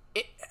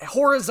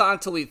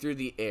horizontally through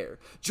the air.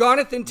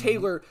 Jonathan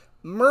Taylor,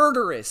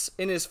 murderous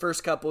in his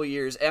first couple of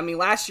years. I mean,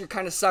 last year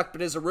kind of sucked,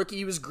 but as a rookie,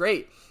 he was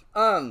great.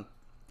 Saquon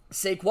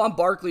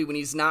Barkley, when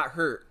he's not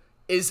hurt,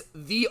 is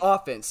the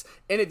offense.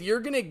 And if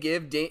you're going to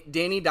give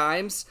Danny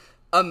Dimes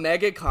a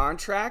mega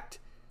contract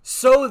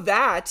so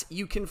that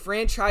you can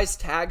franchise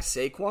tag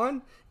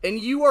Saquon and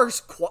you are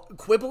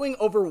quibbling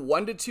over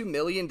 $1 to $2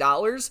 million,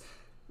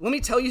 let me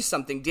tell you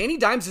something. Danny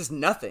Dimes is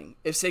nothing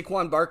if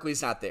Saquon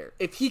Barkley's not there.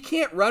 If he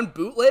can't run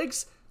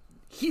bootlegs,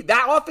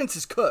 that offense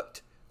is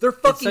cooked. They're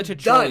fucking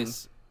done.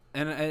 Choice.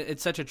 And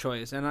it's such a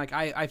choice. And like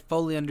I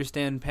fully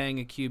understand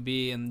paying a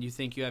QB and you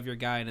think you have your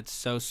guy and it's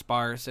so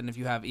sparse. And if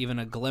you have even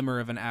a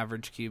glimmer of an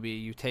average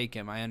QB, you take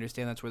him. I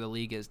understand that's where the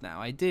league is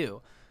now. I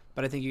do.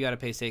 But I think you got to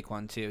pay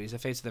Saquon too. He's the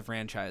face of the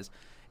franchise.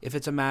 If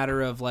it's a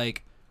matter of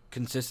like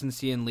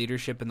consistency and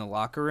leadership in the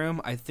locker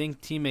room, I think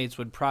teammates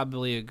would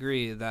probably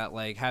agree that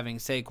like having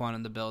Saquon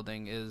in the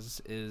building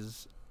is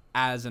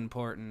as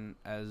important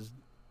as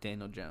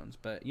Daniel Jones.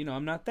 But, you know,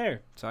 I'm not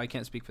there, so I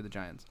can't speak for the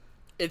Giants.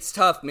 It's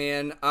tough,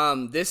 man.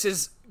 This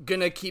is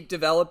going to keep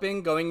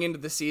developing going into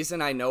the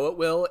season. I know it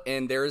will,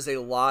 and there is a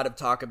lot of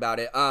talk about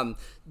it.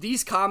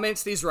 These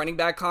comments, these running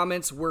back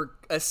comments, were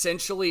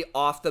essentially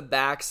off the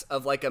backs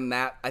of like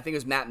I think it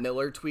was Matt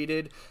Miller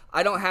tweeted.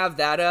 I don't have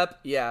that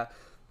up,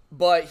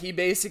 but he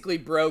basically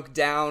broke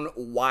down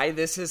why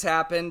this has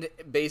happened.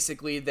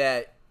 Basically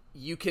that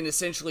you can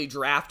essentially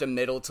draft a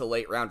middle to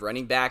late round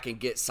running back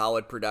and get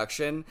solid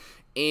production,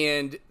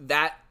 and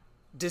that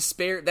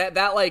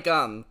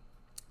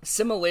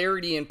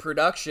similarity in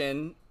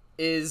production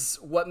is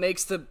what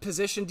makes the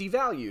position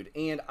devalued.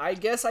 And I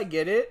guess I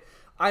get it.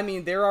 I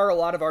mean, there are a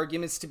lot of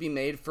arguments to be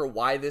made for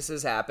why this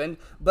has happened,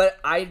 but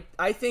I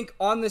think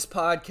on this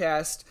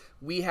podcast,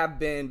 we have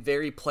been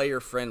very player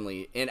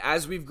friendly. And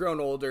as we've grown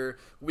older,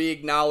 we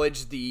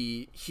acknowledge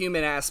the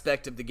human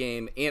aspect of the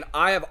game. And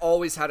I have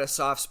always had a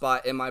soft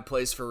spot in my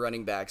place for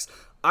running backs.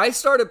 I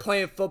started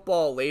playing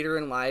football later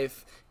in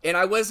life, and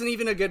I wasn't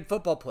even a good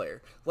football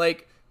player.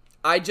 Like,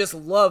 I just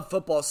love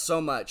football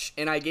so much,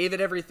 and I gave it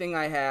everything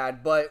I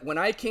had. But when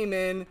I came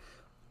in,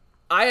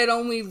 I had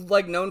only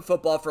known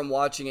football from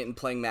watching it and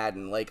playing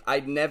Madden. Like,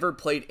 I'd never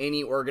played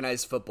any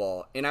organized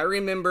football. And I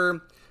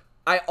remember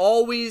I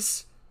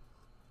always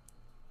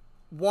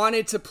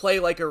wanted to play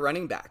like a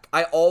running back.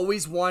 I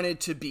always wanted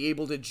to be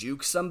able to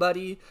juke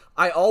somebody.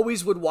 I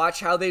always would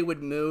watch how they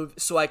would move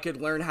so I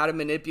could learn how to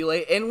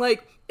manipulate. And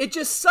it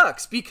just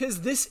sucks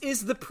because this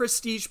is the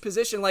prestige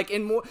position. Like,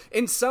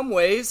 in some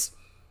ways,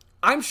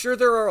 I'm sure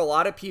there are a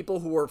lot of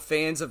people who are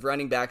fans of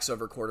running backs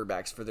over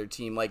quarterbacks for their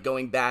team, like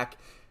going back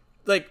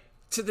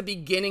to the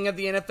beginning of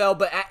the NFL,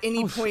 but at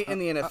any point in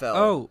the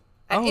NFL.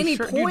 At any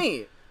point.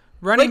 Dude,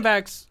 running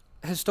backs,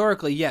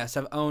 historically, yes,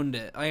 have owned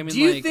it. I mean, do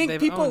you think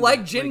people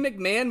like Jim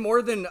McMahon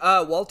more than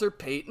Walter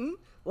Payton?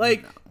 No.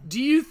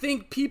 Do you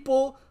think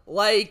people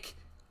like...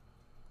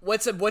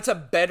 What's a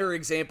better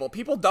example?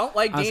 People don't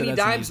like Danny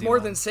Dimes more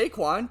than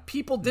Saquon.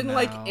 People didn't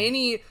like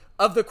any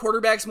of the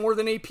quarterbacks more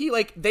than AP.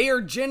 Like, they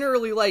are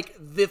generally like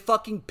the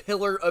fucking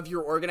pillar of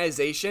your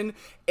organization,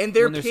 and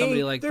they're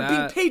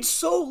being paid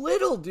so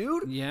little,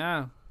 dude.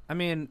 Yeah. I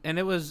mean, and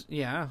it was,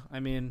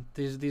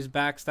 these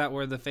backs that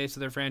were the face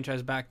of their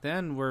franchise back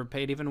then were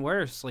paid even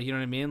worse. Like, you know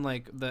what I mean?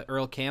 Like the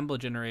Earl Campbell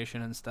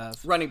generation and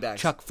stuff. Running backs.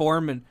 Chuck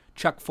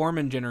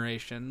Foreman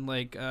generation.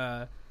 Like,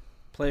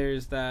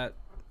 players that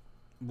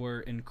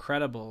were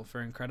incredible for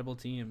incredible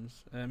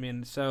teams. I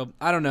mean, so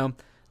I don't know.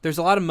 There's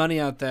a lot of money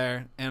out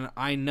there, and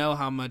I know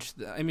how much.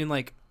 I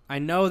I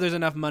know there's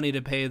enough money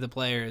to pay the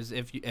players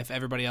if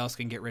everybody else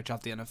can get rich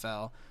off the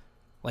NFL.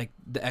 Like,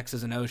 the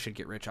X's and O's should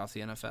get rich off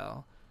the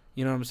NFL.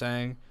 You know what I'm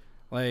saying?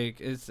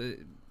 Like,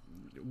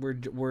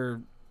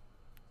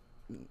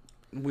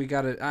 we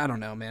gotta. I don't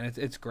know, man.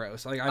 It's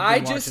gross. Like,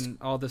 I've been watching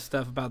all this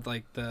stuff about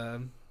like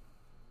the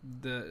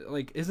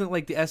like, isn't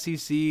like the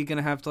SEC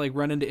gonna have to like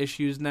run into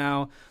issues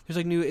now? There's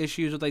like new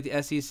issues with like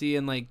the SEC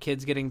and like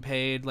kids getting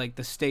paid. Like,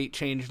 the state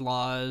changed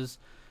laws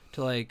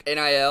to like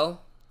NIL.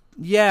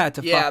 Yeah,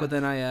 fuck with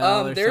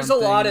NIL. There's a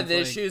lot of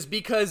issues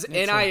because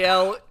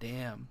NIL.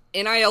 Damn.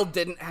 NIL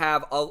didn't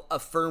have a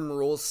firm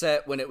rule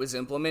set when it was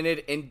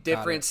implemented, and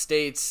different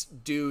states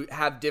do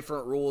have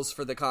different rules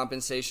for the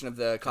compensation of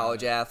the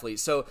college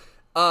athletes. So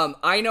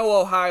I know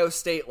Ohio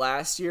State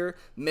last year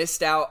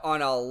missed out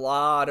on a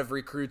lot of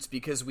recruits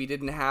because we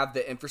didn't have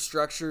the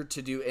infrastructure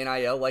to do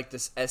NIL like the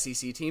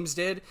SEC teams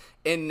did,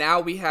 and now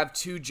we have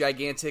 2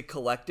 gigantic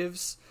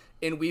collectives,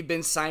 and we've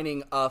been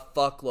signing a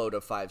fuckload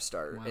of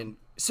 5-star. Wow. And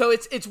so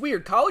it's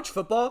weird. College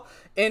football,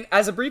 and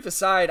as a brief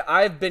aside,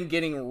 I've been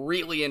getting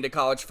really into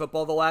college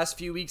football the last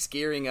few weeks,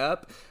 gearing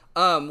up,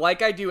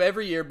 like I do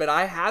every year, but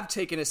I have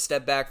taken a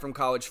step back from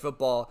college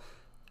football.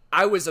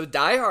 I was a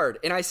diehard,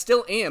 and I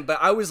still am, but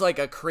I was like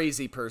a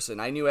crazy person.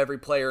 I knew every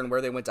player and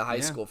where they went to high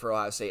school for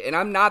Ohio State, and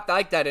I'm not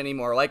like that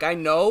anymore. Like, I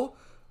know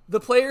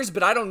the players,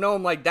 but I don't know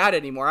them like that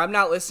anymore. I'm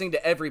not listening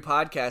to every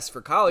podcast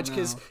for college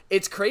because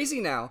it's crazy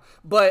now.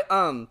 But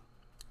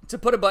to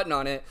put a button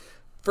on it,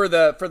 for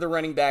the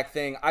running back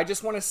thing, I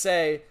just want to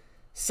say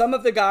some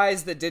of the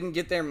guys that didn't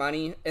get their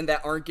money and that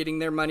aren't getting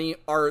their money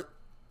are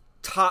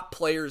top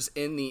players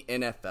in the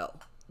NFL.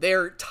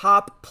 They're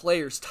top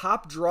players,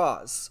 top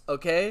draws,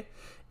 okay?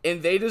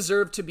 And they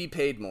deserve to be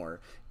paid more.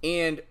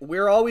 And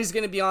we're always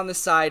going to be on the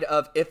side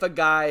of if a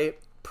guy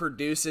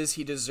produces,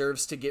 he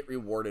deserves to get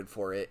rewarded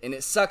for it. And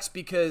it sucks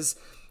because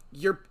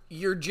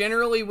you're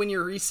generally, when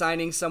you're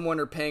re-signing someone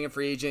or paying a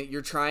free agent,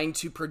 you're trying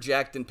to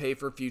project and pay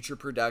for future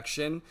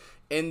production.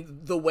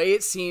 And the way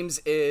it seems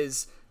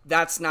is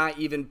that's not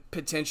even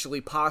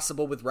potentially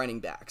possible with running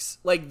backs.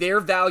 Like,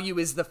 their value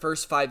is the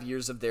first 5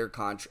 years of their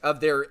time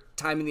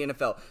in the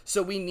NFL.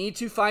 So we need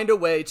to find a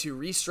way to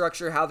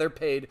restructure how they're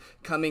paid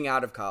coming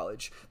out of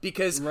college,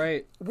 because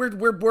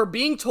we're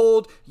being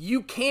told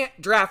you can't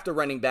draft a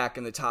running back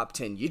in the top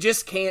 10. You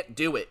just can't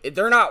do it.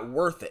 They're not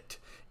worth it.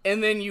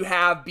 And then you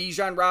have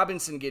Bijan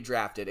Robinson get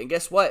drafted. And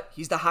guess what?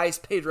 He's the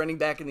highest paid running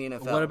back in the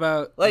NFL. What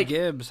about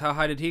Gibbs? How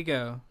high did he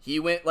go? He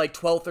went like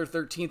 12th or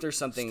 13th or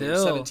something.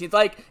 Still. Or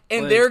 17th.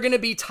 And they're going to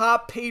be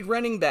top paid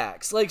running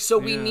backs. So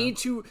we need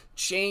to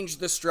change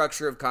the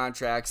structure of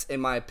contracts, in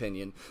my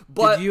opinion.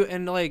 But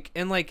and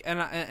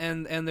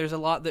there's a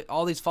lot that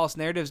all these false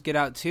narratives get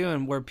out too,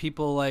 and where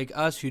people like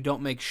us who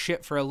don't make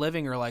shit for a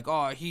living are like,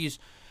 oh, he's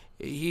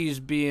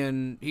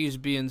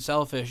being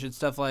selfish and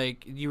stuff.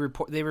 Like,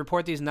 they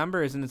report these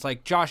numbers, and it's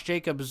like Josh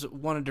Jacobs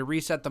wanted to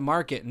reset the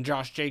market, and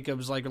Josh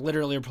Jacobs like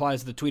literally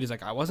replies to the tweet, is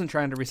like, I wasn't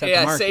trying to reset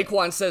the market. Yeah,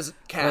 Saquon says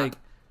cap. Like,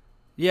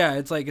 yeah,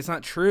 it's like, it's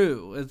not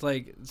true. It's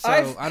like, so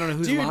I don't know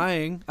who's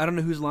lying. I don't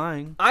know who's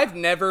lying. I've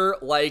never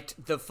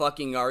liked the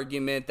fucking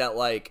argument that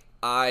like,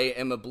 I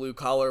am a blue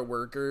collar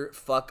worker,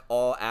 fuck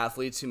all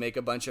athletes who make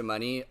a bunch of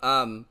money.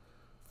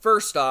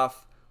 First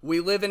off, we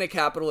live in a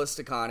capitalist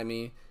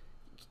economy.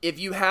 If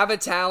you have a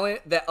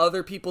talent that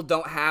other people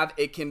don't have,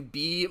 it can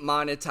be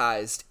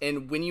monetized.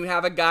 And when you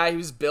have a guy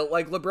who's built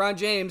like LeBron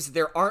James,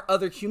 there aren't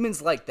other humans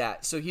like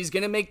that. So he's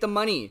going to make the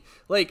money.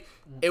 Like,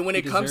 and when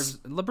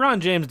LeBron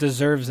James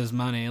deserves his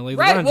money. Like,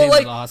 right. LeBron James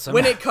is awesome.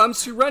 When it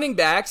comes to running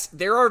backs,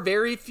 there are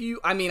very few.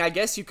 I mean, I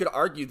guess you could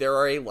argue there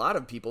are a lot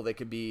of people that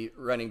could be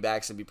running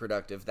backs and be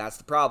productive. That's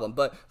the problem.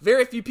 But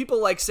very few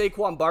people like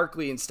Saquon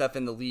Barkley and stuff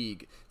in the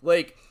league.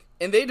 Like,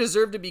 and they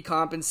deserve to be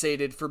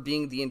compensated for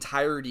being the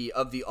entirety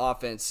of the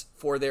offense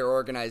for their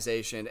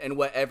organization and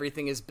what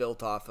everything is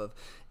built off of.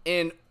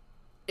 And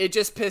it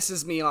just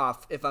pisses me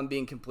off, if I'm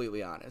being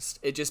completely honest.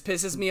 It just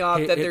pisses me off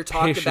that they're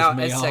talked about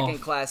as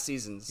second-class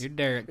seasons. You're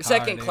Derek Carr,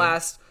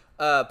 second-class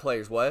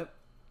players. What?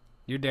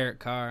 You're Derek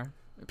Carr.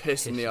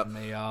 Pissing me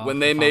off. When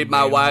they made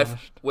my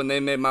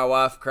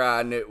wife cry,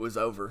 I knew it was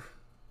over.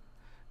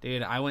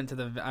 Dude, I went to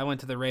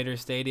the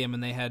Raiders Stadium,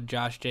 and they had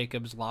Josh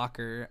Jacobs'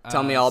 locker.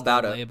 Tell me all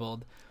about it.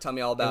 Labeled. Tell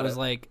me all about it. It was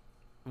like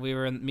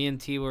me and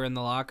T were in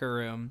the locker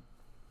room,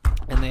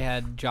 and they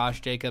had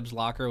Josh Jacobs'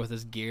 locker with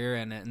his gear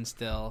in it, and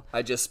still.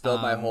 I just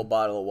spilled my whole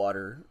bottle of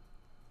water.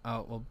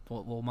 Oh,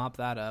 we'll mop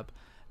that up.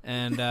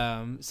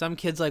 And some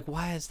kid's like,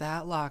 why is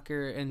that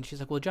locker? And she's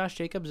like, well, Josh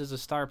Jacobs is a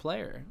star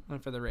player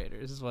for the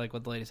Raiders. This is like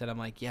what the lady said. I'm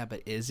like, yeah,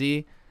 but is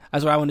he?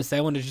 That's what I wanted to say.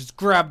 I wanted to just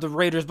grab the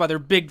Raiders by their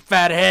big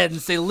fat head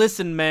and say,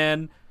 listen,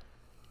 man,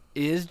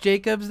 is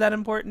Jacobs that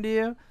important to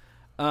you?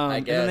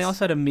 I guess. And then they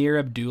also had Amir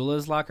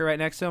Abdullah's locker right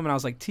next to him, and I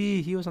was like,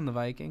 he was on the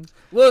Vikings.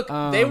 Look, the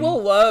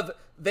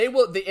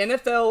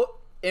NFL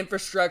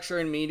infrastructure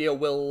and media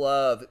will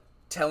love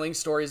telling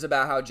stories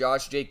about how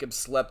Josh Jacobs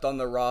slept on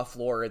the raw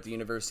floor at the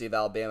University of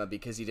Alabama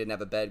because he didn't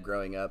have a bed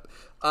growing up.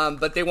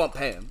 But they won't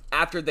pay him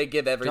after they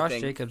give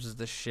everything. Josh Jacobs is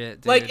the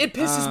shit, dude. Like, it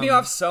pisses me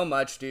off so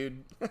much,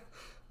 dude.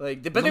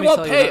 Like, but they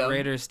won't pay him.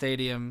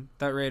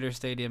 That Raiders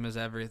Stadium is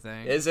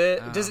everything. Is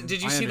it?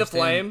 Did you see the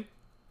Flame?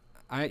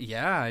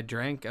 I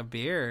drank a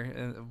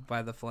beer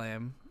by the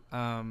Flame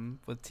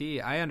with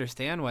tea. I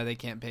understand why they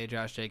can't pay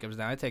Josh Jacobs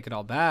now. I take it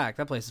all back.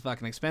 That place is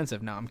fucking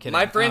expensive. No, I'm kidding.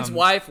 My friend's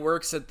wife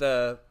works at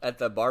the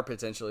bar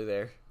potentially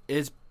there.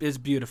 It's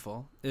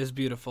beautiful. It's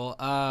beautiful.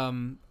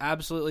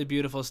 Absolutely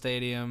beautiful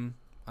stadium.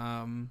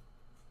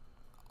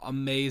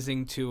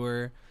 Amazing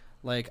tour.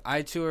 Like,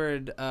 I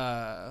toured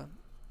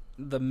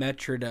the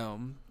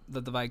Metrodome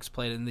that the Vikes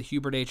played in, the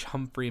Hubert H.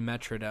 Humphrey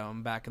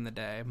Metrodome back in the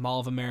day, Mall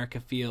of America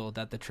Field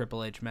at the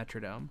Triple H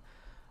Metrodome.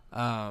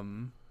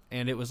 And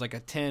it was like a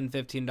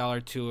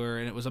 $10-15 tour,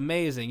 and it was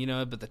amazing, you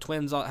know, but the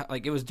Twins,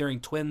 it was during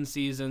Twins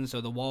season, so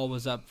the wall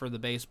was up for the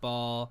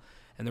baseball,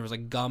 and there was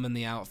like gum in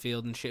the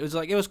outfield and shit.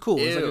 It was cool.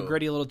 Ew. It was like a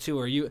gritty little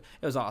tour. It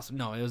was awesome.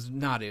 No, it was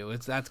not ew.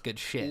 That's good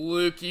shit.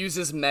 Luke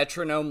uses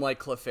metronome like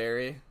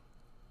Clefairy.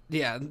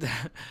 Yeah.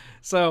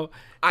 So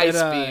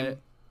Ice Beam.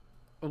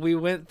 We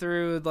went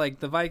through like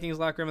the Vikings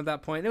locker room at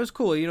that point. It was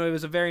cool. You know, it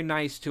was a very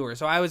nice tour.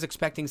 So I was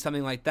expecting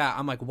something like that.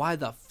 I'm like, why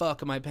the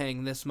fuck am I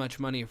paying this much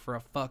money for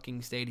a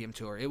fucking stadium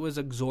tour? It was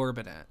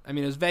exorbitant. I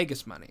mean, it was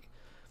Vegas money,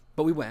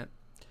 but we went,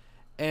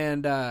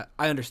 and I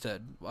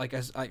understood. Like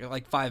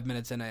 5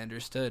 minutes in, I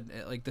understood.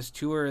 Like, this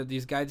tour,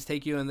 these guides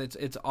take you, and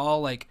it's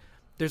all like,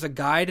 there's a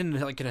guide and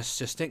like an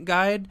assistant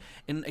guide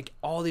in like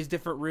all these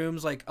different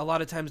rooms. Like, a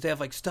lot of times they have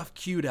like stuff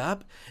queued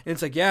up, and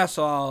it's like, yeah,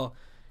 so I'll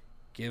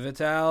give it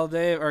to Al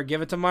Davis or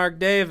give it to Mark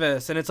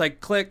Davis, and it's like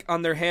click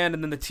on their hand,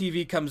 and then the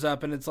TV comes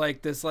up, and it's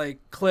like this like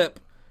clip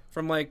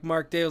from like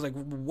Mark Davis, like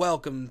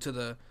welcome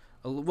to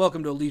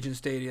Allegiant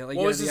Stadium. Like,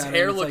 what was his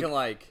hair looking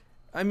like?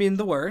 I mean,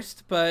 the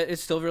worst, but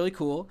it's still really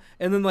cool.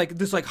 And then like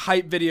this like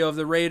hype video of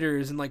the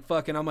Raiders, and like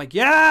fucking, I'm like,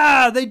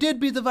 yeah, they did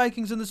beat the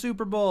Vikings in the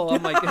Super Bowl.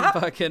 I'm like,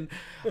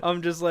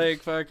 I'm just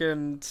like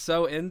fucking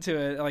so into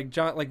it. Like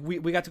John, like we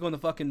got to go in the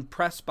fucking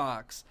press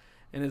box.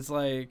 And it's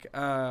like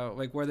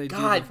where they do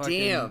the fucking...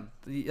 damn.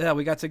 Yeah,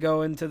 we got to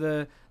go into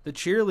the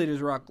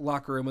cheerleaders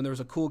locker room when there was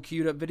a cool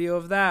queued up video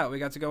of that. We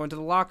got to go into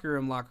the locker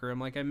room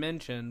like I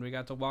mentioned. We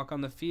got to walk on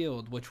the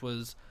field, which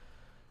was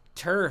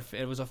turf.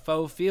 It was a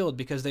faux field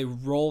because they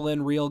roll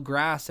in real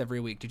grass every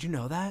week. Did you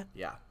know that?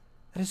 Yeah.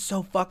 That is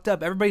so fucked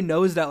up. Everybody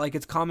knows that, like,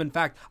 it's common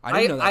fact. I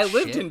didn't know that shit. I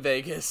lived in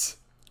Vegas.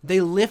 They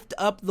lift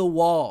up the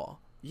wall.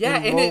 Yeah,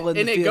 and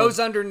it goes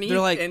underneath. He's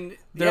like,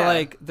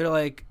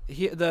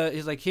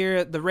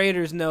 here, the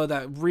Raiders know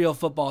that real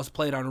football is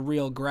played on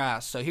real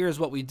grass, so here's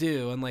what we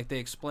do. And like, they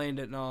explained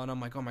it and all, and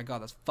I'm like, oh my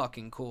god, that's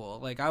fucking cool.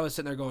 Like, I was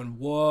sitting there going,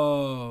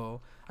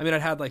 whoa. I mean,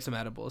 I'd had like some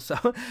edibles, so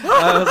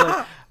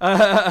I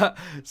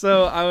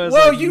was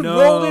whoa, you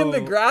rolled in the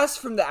grass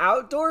from the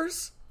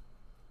outdoors?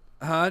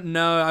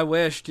 No, I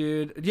wish,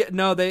 dude. Yeah,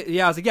 no,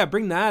 I was like, yeah,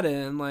 bring that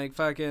in, like,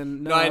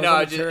 fucking. No, I know,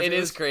 it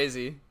is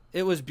crazy.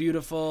 It was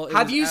beautiful.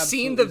 Have you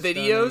seen the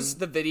videos?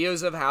 Stunning. The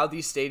videos of how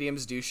these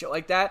stadiums do shit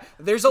like that?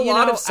 There's a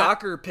lot of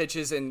soccer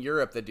pitches in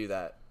Europe that do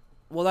that.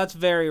 Well, that's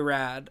very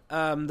rad.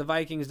 The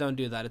Vikings don't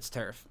do that. It's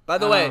turf. By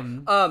the way,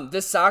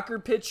 the soccer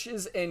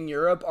pitches in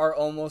Europe are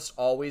almost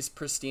always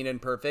pristine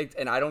and perfect,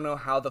 and I don't know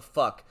how the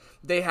fuck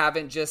they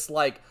haven't just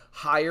like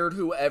hired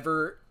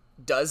whoever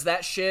does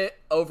that shit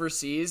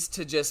overseas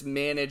to just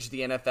manage the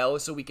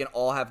NFL so we can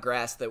all have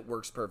grass that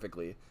works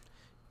perfectly.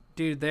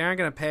 Dude, they aren't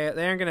gonna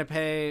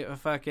pay a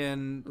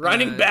fucking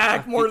running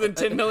back more than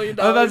 $10 million.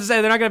 I was about to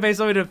say, they're not gonna pay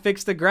somebody to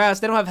fix the grass.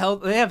 They don't have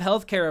health. They have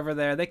healthcare over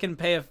there. They can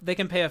pay a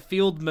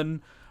fieldman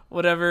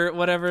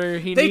whatever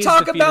he they needs. They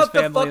talk to feed about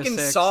his the fucking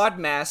sod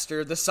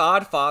master, the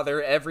sod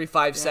father, every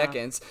 5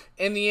 seconds,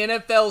 and the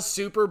NFL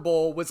Super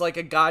Bowl was like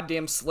a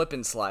goddamn slip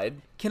and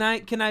slide. Can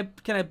I?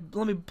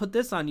 Let me put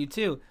this on you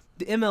too.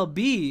 The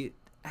MLB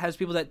has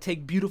people that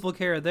take beautiful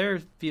care of their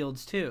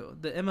fields too.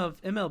 The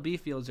MLB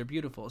fields are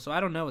beautiful, so I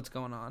don't know what's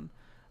going on.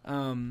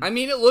 I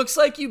mean, it looks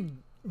like you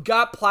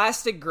got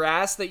plastic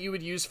grass that you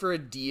would use for a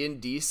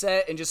D&D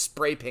set and just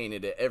spray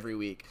painted it every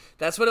week.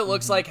 That's what it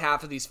looks like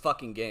half of these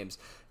fucking games.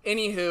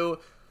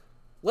 Anywho,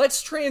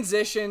 let's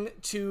transition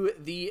to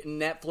the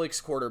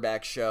Netflix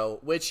quarterback show,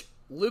 which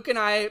Luke and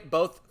I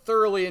both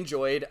thoroughly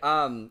enjoyed.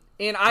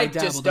 And I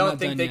just don't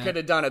think they could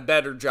have done a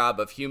better job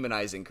of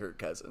humanizing Kirk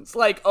Cousins.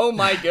 Like, oh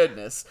my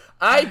goodness.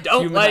 I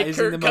don't like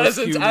Kirk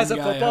Cousins as a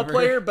football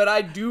player, but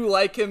I do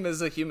like him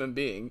as a human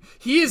being.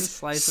 He is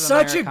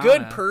such a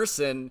good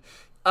person.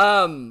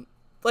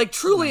 Like,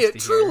 truly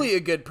a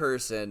good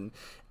person.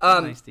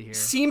 Nice to hear.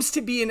 Seems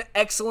to be an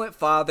excellent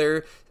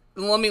father.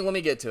 Let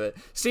me get to it.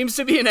 Seems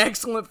to be an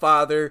excellent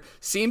father.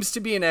 Seems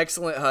to be an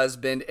excellent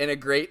husband and a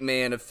great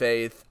man of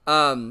faith.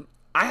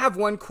 I have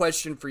one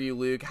question for you,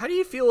 Luke. How do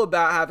you feel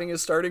about having a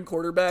starting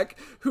quarterback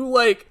who,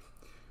 like,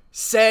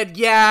 said,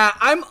 yeah,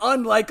 I'm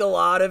unlike a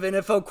lot of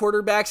NFL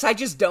quarterbacks. I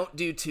just don't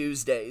do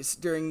Tuesdays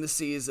during the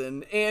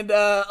season. And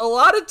a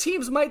lot of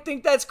teams might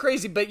think that's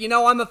crazy, but, you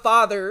know, I'm a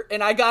father,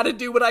 and I got to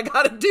do what I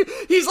got to do.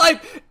 He's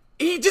like,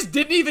 he just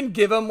didn't even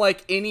give him,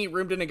 like, any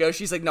room to negotiate.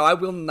 He's like, no, I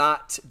will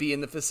not be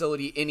in the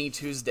facility any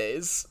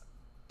Tuesdays.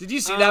 Did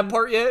you see that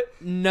part yet?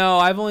 No,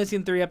 I've only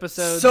seen 3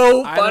 episodes.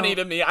 So funny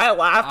to me. I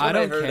laughed when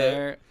I heard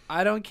it.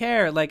 I don't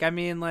care. Like, I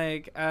mean,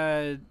 like,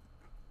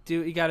 do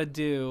what you gotta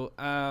do.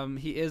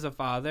 He is a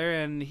father,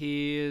 and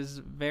he is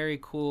very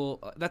cool.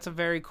 That's a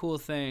very cool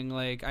thing.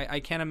 Like, I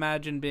can't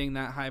imagine being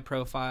that high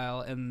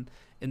profile and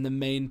in the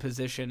main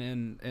position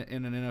in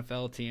an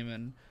NFL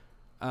team,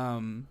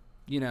 and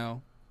you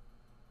know,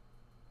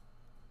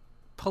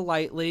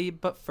 politely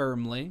but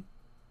firmly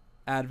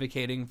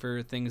advocating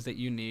for things that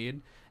you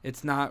need.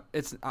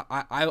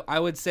 I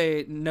would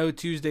say no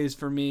Tuesdays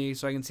for me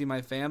so I can see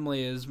my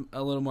family is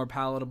a little more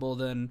palatable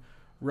than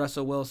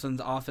Russell Wilson's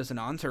Office and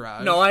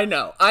Entourage. No, I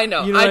know. You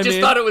know I just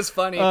thought it was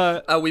funny.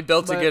 We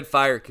built a good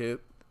fire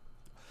coop.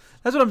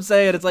 That's what I'm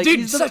saying. It's like,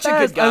 dude, he's such a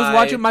good guy. I was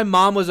watching. My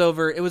mom was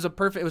over. It was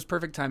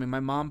perfect timing. My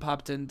mom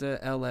popped into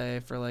LA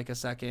for like a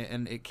second,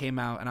 and it came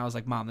out, and I was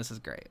like, "Mom, this is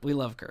great. We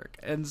love Kirk."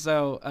 And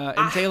so,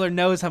 and Taylor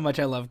knows how much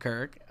I love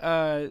Kirk.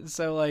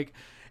 So like,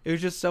 it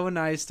was just so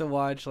nice to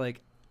watch.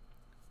 Like,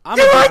 I'm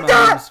you like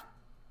that?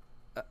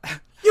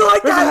 You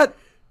like that?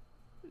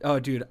 Oh,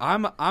 dude,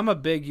 I'm a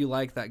big you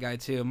like that guy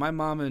too. My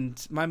mom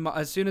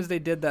as soon as they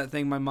did that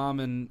thing, my mom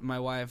and my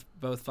wife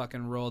both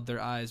fucking rolled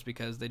their eyes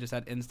because they just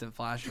had instant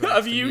flashbacks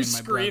of you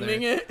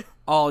screaming it,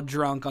 all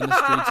drunk on the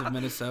streets of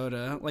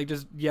Minnesota, like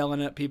just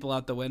yelling at people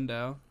out the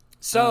window.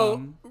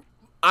 So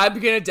I'm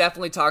gonna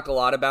definitely talk a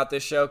lot about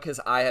this show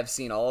because I have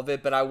seen all of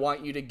it, but I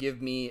want you to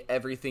give me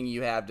everything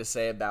you have to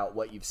say about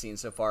what you've seen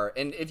so far.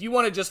 And if you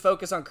want to just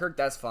focus on Kirk,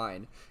 that's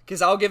fine,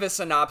 because I'll give a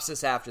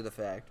synopsis after the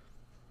fact.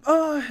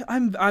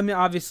 I'm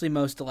obviously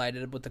most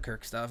delighted with the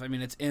Kirk stuff. I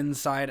mean, it's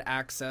inside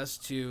access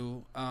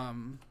to. I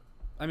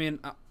mean,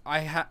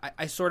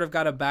 I sort of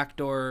got a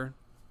backdoor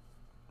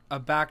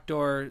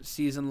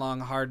season long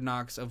Hard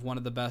Knocks of one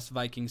of the best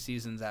Viking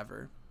seasons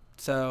ever.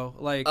 So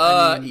like,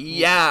 I mean,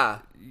 yeah,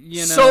 you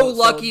know, so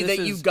lucky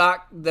that you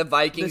got the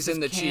Vikings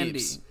and the candy.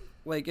 Chiefs.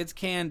 Like, it's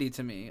candy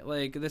to me.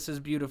 Like, this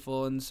is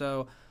beautiful, and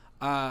so.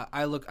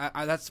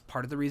 That's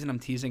part of the reason I'm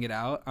teasing it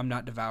out. I'm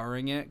not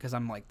devouring it because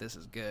I'm like, this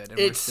is good. And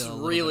it's we're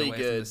still really good.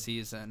 From the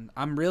season.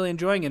 I'm really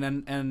enjoying it,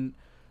 and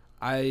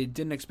I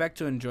didn't expect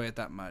to enjoy it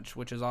that much,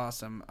 which is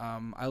awesome.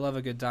 I love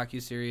a good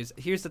docuseries.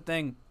 Here's the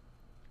thing.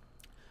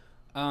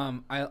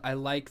 I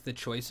like the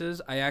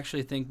choices. I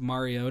actually think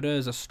Mariota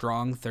is a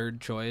strong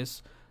third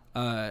choice.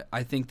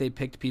 I think they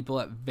picked people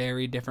at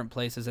very different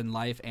places in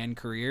life and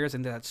careers,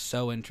 and that's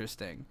so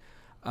interesting.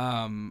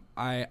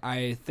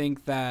 I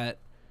think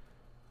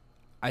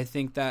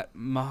that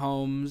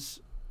Mahomes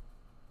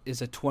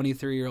is a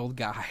 23-year-old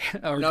guy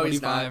or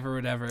 25 or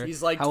whatever.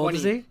 He's like How 20. Old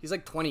is he? He's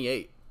like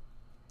 28.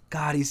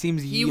 God, he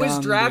seems young. He was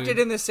drafted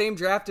dude. in the same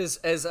draft as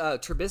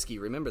Trubisky.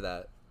 Remember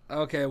that?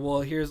 Okay, well,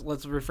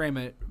 let's reframe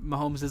it.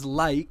 Mahomes is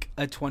like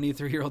a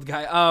 23-year-old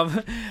guy. I'm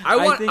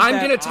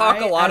going to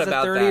talk a lot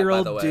about that,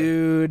 by the way.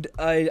 Dude,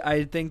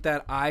 I think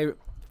that I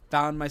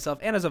found myself,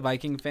 and as a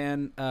Viking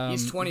fan,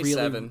 he's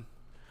 27.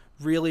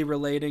 Really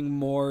relating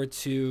more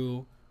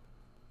to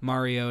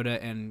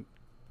Mariota and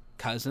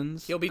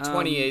Cousins. He'll be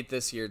 28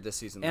 this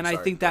season. And I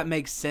think that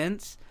makes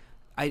sense.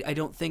 I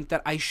don't think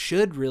that I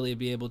should really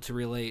be able to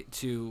relate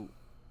to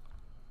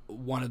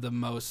one of the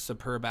most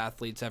superb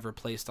athletes ever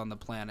placed on the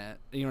planet.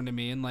 You know what I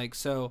mean? Like,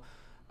 so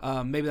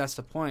maybe that's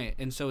the point.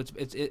 And so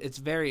it's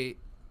very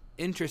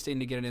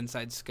interesting to get an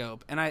inside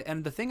scope.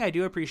 And the thing I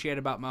do appreciate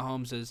about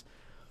Mahomes is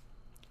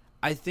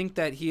I think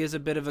that he is a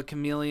bit of a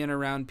chameleon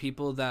around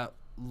people that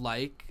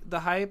like the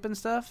hype and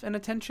stuff and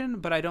attention,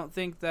 but I don't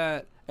think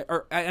that,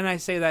 and I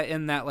say that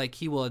in that, like,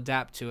 he will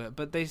adapt to it,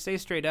 but they say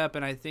straight up,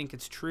 and I think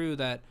it's true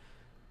that,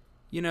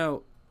 you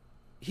know,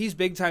 he's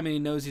big time and he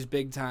knows he's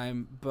big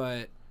time,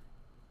 but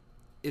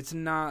it's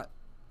not,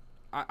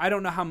 I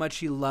don't know how much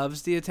he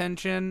loves the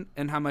attention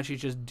and how much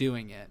he's just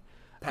doing it.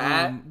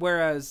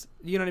 Whereas,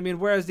 you know what I mean?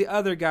 Whereas the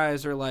other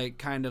guys are like,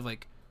 kind of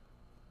like,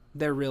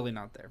 they're really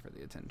not there for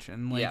the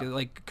attention. Like,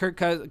 like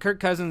Kirk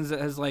Cousins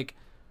has like,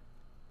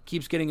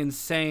 keeps getting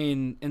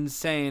insane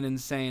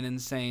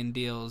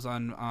deals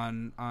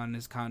on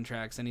his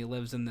contracts, and he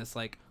lives in this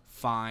like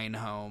fine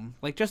home,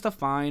 like just a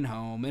fine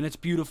home, and it's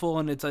beautiful,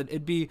 and it's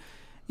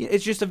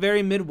just a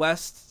very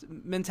Midwest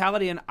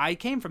mentality, and I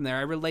came from there.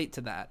 I relate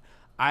to that.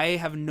 I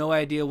have no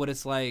idea what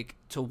it's like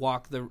to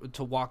walk the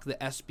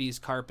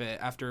ESPYs carpet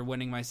after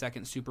winning my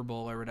second Super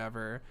Bowl or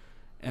whatever.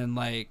 And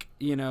like,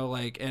 you know,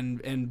 like,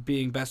 and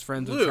being best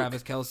friends with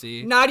Travis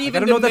Kelce. Not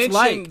even to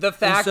mention the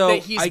fact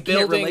that he's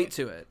can't relate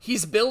to it.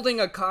 He's building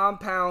a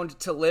compound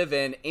to live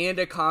in and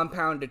a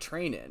compound to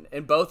train in,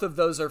 and both of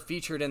those are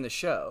featured in the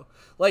show.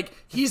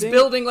 Like, he's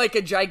building like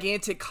a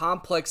gigantic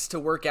complex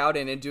to work out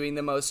in and doing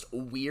the most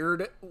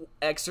weird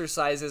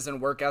exercises and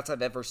workouts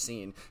I've ever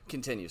seen.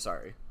 Continue,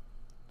 sorry.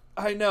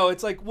 I know,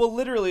 it's like, well,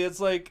 literally,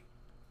 it's like,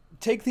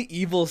 take the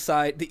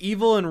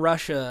evil in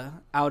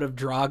Russia out of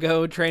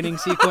Drago training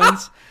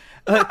sequence.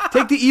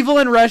 Take the evil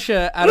in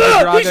Russia out of the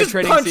Drago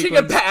training sequence. He's just punching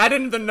a pad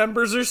and the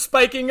numbers are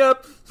spiking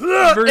up.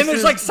 And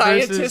there's like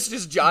scientists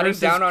just jotting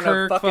down on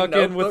Kirk a fucking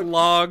notebook. With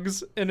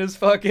logs in his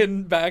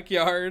fucking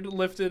backyard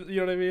lifted,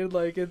 you know what I mean?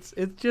 Like, it's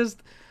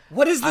just...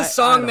 What is the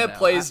song that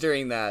plays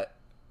during that?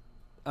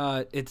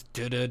 It's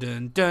dun dun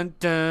dun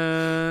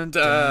dun dun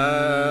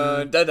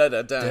dun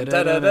dun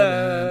dun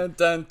dun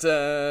dun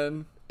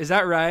dun. Is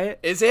that right?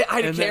 Is it?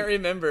 I can't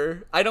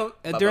remember. I don't.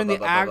 During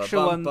the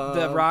actual one,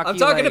 the Rocky. I'm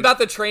talking about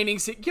the training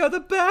scene. You're the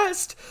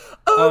best.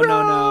 Oh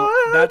no,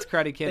 that's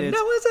Karate Kid. And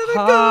no one's ever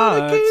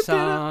gonna keep it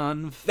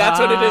up. That's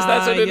what it is.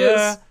 That's what it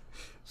is.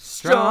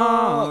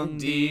 Strong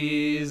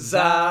desire.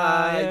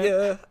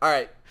 All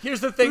right. Here's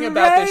the thing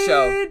about this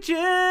show.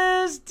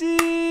 Rages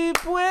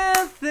deep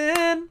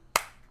within.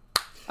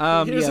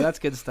 That's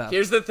good stuff.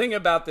 Here's the thing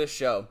about this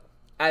show.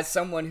 As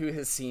someone who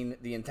has seen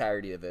the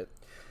entirety of it,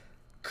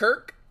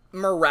 Kirk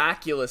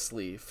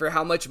miraculously, for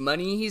how much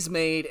money he's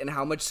made and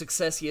how much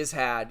success he has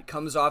had,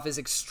 comes off as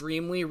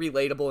extremely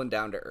relatable and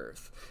down to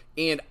earth.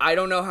 And I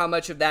don't know how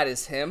much of that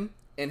is him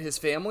and his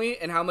family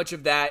and how much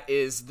of that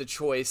is the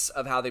choice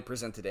of how they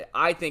presented it.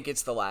 I think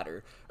it's the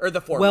latter, or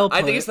the former. Well put.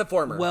 I think it's the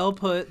former. Well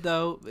put,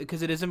 though,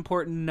 because it is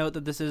important to note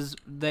that this is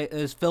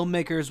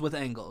filmmakers with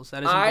angles.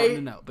 That is important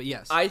to note, but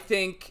yes. I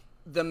think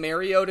the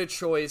Mariota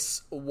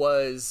choice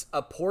was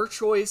a poor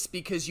choice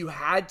because you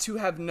had to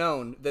have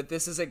known that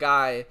this is a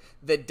guy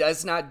that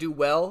does not do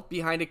well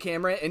behind a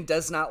camera and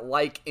does not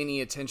like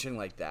any attention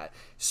like that.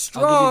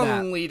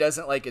 Strongly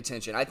doesn't like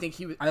attention. I think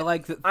he was. I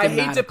like that. I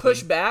hate to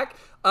push back.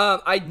 I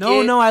like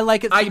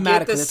it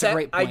thematically. That's a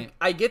great point.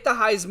 I get the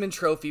Heisman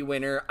Trophy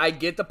winner. I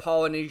get the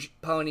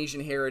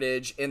Polynesian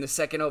heritage and the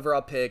second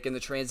overall pick and the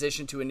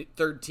transition to a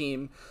third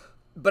team.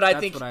 But I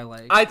think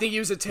he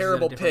was a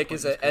terrible pick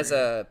as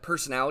a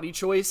personality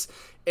choice.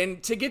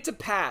 And to get to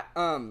Pat,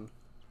 a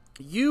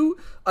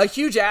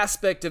huge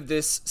aspect of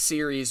this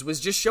series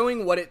was just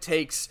showing what it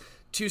takes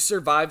to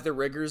survive the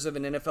rigors of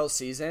an NFL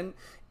season.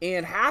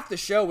 And half the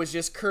show was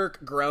just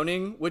Kirk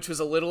groaning, which was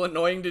a little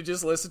annoying to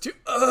just listen to.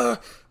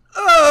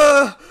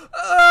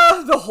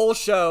 The whole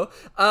show.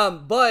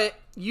 But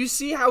you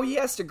see how he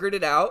has to grit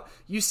it out.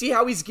 You see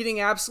how he's getting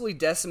absolutely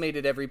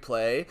decimated every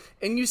play.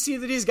 And you see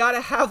that he's got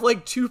to have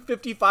like two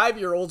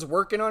 55-year-olds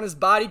working on his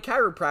body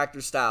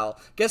chiropractor style.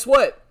 Guess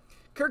what?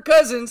 Kirk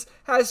Cousins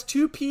has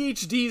 2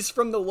 PhDs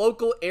from the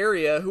local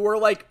area who are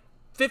like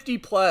 50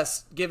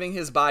 plus giving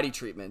his body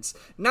treatments.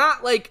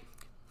 Not like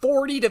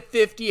 40 to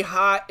 50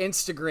 hot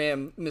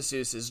Instagram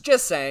masseuses.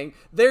 Just saying.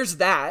 There's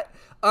that.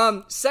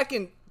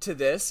 Second to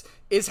this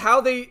is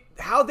how they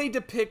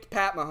depict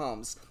Pat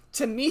Mahomes.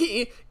 To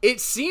me,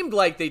 it seemed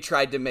like they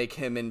tried to make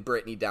him and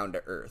Brittany down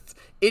to earth.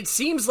 It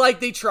seems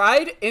like they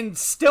tried and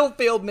still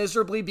failed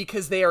miserably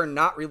because they are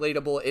not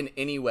relatable in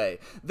any way.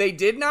 They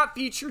did not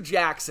feature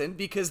Jackson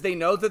because they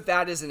know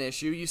that is an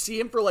issue. You see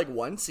him for like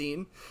one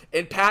scene,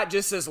 and Pat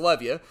just says,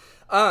 love you.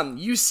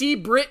 You see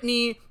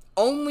Brittany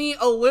only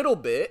a little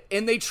bit,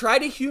 and they try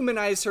to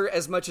humanize her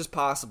as much as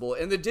possible.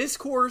 And the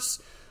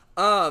discourse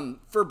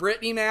for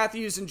Brittany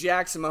Matthews and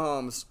Jackson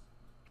Mahomes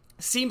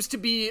seems to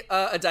be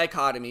a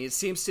dichotomy. It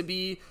seems to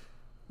be,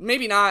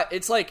 maybe not,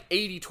 it's like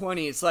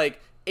 80-20. It's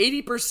like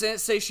 80%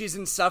 say she's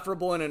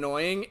insufferable and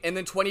annoying, and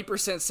then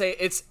 20% say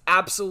it's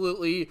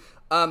absolutely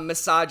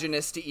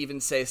misogynist to even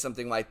say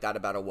something like that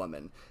about a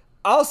woman.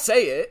 I'll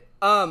say it.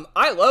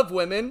 I love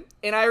women,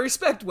 and I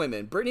respect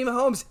women. Brittany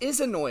Mahomes is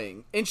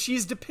annoying, and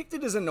she's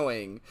depicted as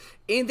annoying,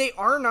 and they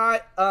are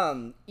not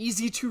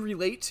easy to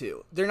relate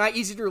to. They're not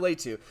easy to relate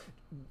to.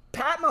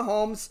 Pat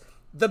Mahomes,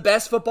 the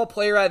best football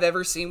player I've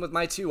ever seen with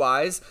my two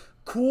eyes.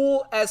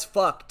 Cool as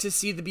fuck to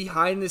see the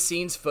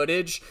behind-the-scenes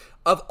footage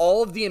of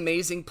all of the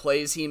amazing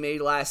plays he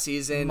made last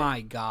season.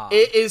 My God.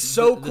 It is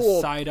so cool.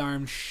 The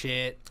sidearm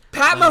shit.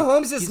 Pat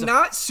Mahomes is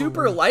not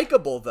super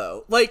likable,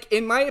 though. Like,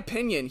 in my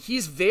opinion,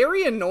 he's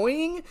very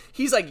annoying.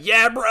 He's like,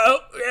 yeah, bro.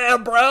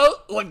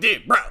 Like,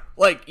 dude, bro.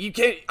 Like, you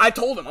can't. I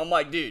told him, I'm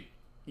like, dude,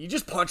 you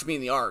just punched me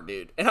in the arm,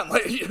 dude. And I'm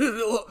like,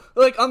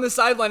 like, on the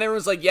sideline,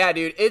 everyone's like, yeah,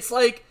 dude. It's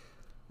like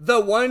the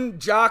one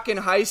jock in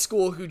high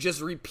school who just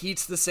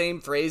repeats the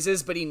same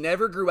phrases, but he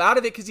never grew out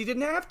of it because he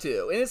didn't have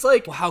to. And it's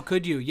like, well, how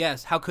could you?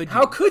 Yes, how could you?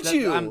 How could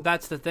you?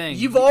 That's the thing.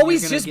 You've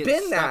always just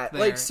been that.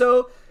 Like,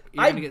 so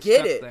I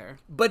get it.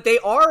 But they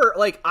are,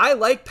 like, I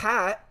like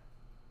Pat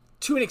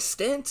to an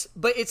extent,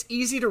 but it's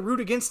easy to root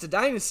against a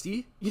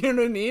dynasty. You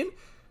know what I mean?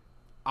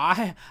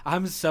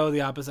 I'm so the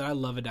opposite. I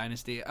love a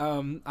dynasty.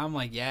 I'm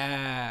like,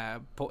 yeah,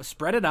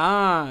 spread it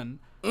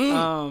on.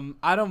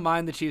 I don't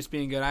mind the Chiefs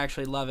being good. I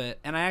actually love it.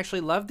 And I actually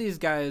love these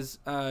guys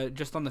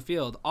just on the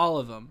field. All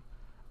of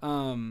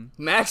them.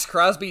 Max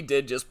Crosby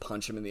did just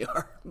punch him in the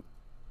arm.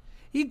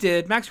 He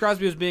did. Max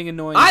Crosby was being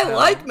annoying. I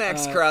like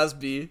Max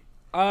Crosby.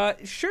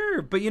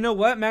 Sure. But you know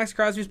what? Max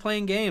Crosby's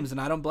playing games,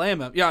 and I don't blame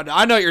him. Yeah,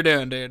 I know what you're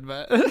doing, dude.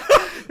 But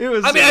it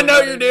was. I mean, I know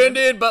what you're doing,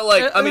 dude. But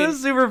like, it was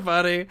super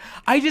funny.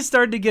 I just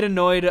started to get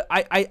annoyed.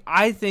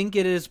 I think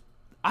it is.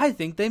 I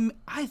think they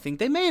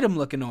made him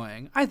look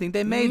annoying. I think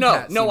they made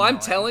no. I'm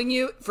telling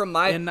you from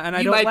my, and I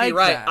you don't might like be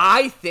right. that.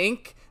 I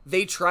think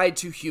they tried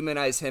to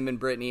humanize him and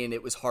Brittany, and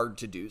it was hard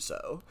to do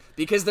so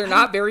because they're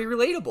not very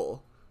relatable.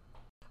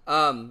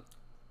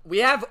 We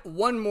have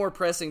one more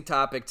pressing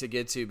topic to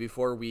get to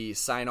before we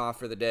sign off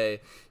for the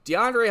day.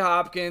 DeAndre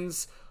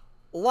Hopkins,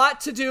 a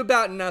lot to do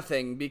about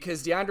nothing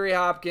because DeAndre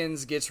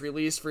Hopkins gets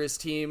released for his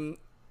team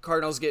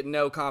Cardinals get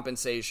no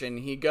compensation.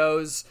 He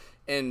goes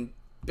and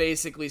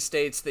basically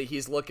states that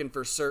he's looking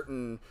for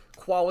certain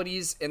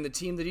qualities in the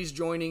team that he's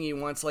joining. He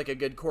wants like a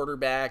good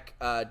quarterback,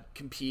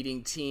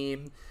 competing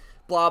team,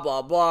 blah,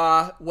 blah,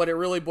 blah. What it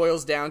really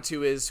boils down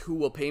to is who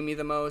will pay me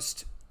the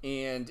most.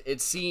 And it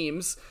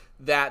seems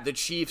that the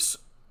Chiefs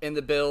and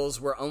the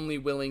Bills were only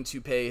willing to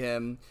pay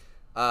him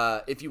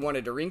if he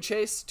wanted to ring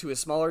chase to a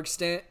smaller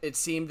extent. It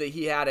seemed that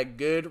he had a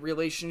good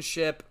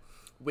relationship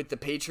with the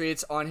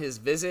Patriots on his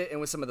visit and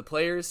with some of the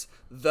players,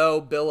 though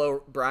Bill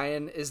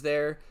O'Brien is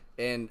there.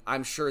 And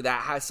I'm sure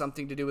that has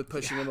something to do with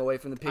pushing him away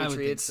from the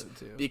Patriots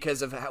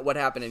because of what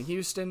happened in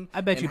Houston.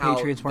 I bet you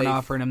Patriots weren't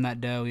offering him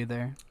that dough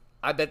either.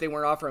 I bet they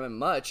weren't offering him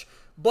much.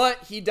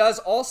 But he does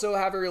also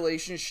have a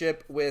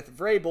relationship with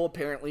Vrabel,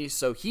 apparently.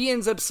 So he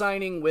ends up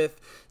signing with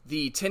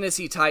the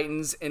Tennessee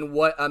Titans in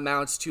what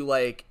amounts to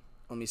like,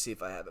 let me see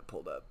if I have it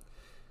pulled up.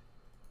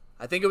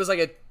 I think it was like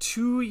a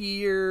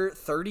 2-year,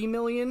 $30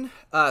 million,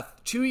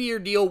 2-year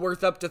deal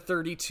worth up to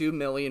 $32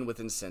 million with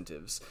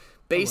incentives.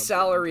 Base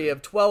salary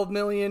of $12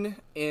 million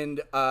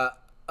and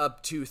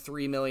up to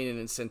 $3 million in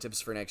incentives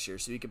for next year.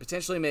 So you could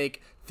potentially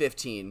make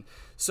 $15.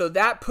 So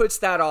that puts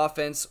that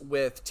offense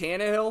with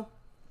Tannehill,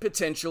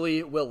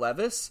 potentially Will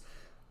Levis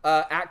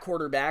at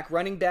quarterback.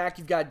 Running back,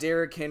 you've got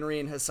Derrick Henry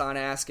and Hassan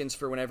Haskins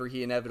for whenever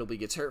he inevitably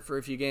gets hurt for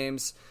a few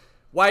games.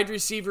 Wide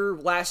receiver,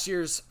 last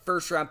year's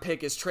first-round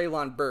pick is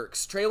Treylon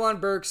Burks.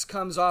 Treylon Burks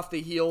comes off the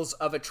heels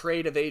of a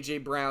trade of A.J.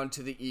 Brown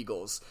to the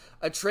Eagles,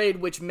 a trade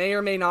which may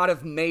or may not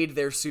have made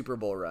their Super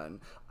Bowl run.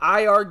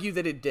 I argue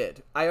that it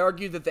did. I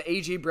argue that the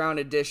A.J. Brown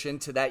addition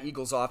to that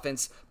Eagles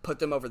offense put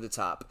them over the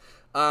top.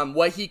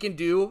 What he can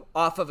do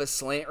off of a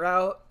slant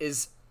route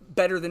is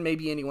better than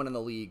maybe anyone in the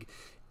league.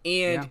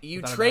 And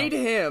you trade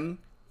him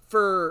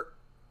for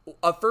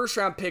a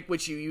first-round pick,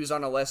 which you use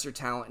on a lesser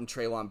talent in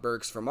Treylon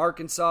Burks from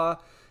Arkansas.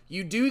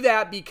 You do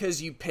that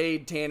because you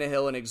paid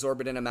Tannehill an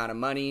exorbitant amount of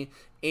money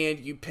and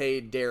you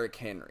paid Derrick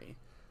Henry.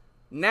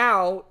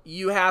 Now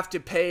you have to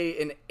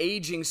pay an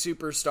aging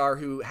superstar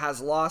who has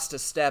lost a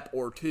step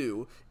or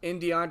two in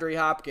DeAndre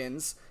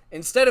Hopkins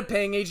instead of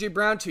paying A.J.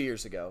 Brown 2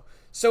 years ago.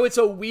 So it's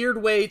a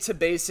weird way to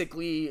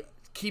basically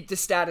keep the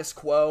status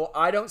quo.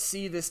 I don't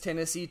see this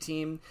Tennessee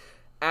team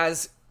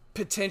as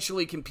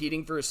potentially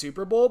competing for a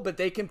Super Bowl, but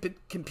they can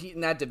compete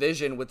in that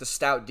division with the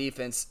stout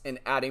defense and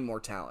adding more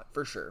talent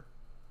for sure.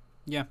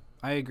 Yeah,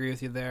 I agree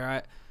with you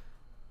there.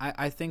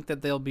 I think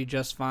that they'll be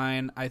just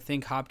fine. I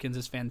think Hopkins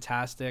is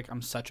fantastic.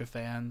 I'm such a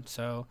fan.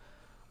 So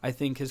I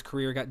think his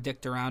career got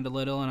dicked around a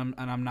little, and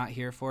I'm not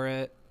here for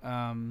it.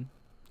 And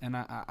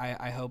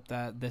I hope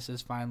that this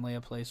is finally a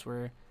place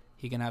where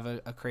he can have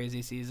a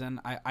crazy season.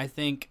 I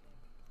think,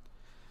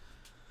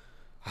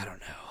 I don't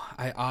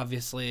know.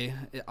 Obviously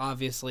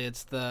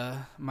it's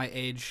my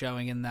age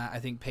showing in that I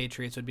think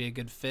Patriots would be a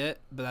good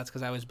fit, but that's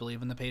because I always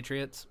believe in the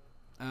Patriots.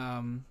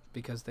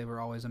 Because they were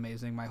always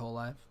amazing my whole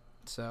life.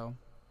 So,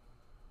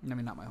 I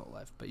mean, not my whole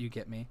life, but you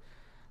get me.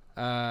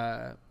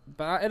 But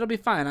it'll be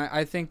fine.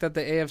 I think that the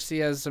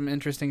AFC has some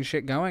interesting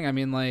shit going. I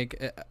mean,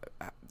 like,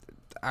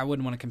 I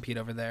wouldn't want to compete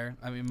over there.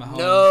 I mean, Mahomes,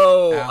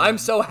 no, Allen, I'm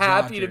so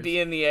happy Rodgers, to be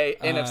in the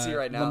NFC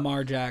right now.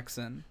 Lamar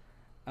Jackson.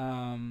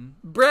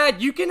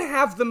 Brad, you can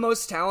have the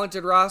most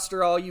talented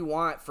roster all you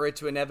want for it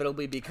to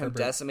inevitably become Herbert.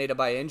 Decimated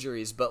by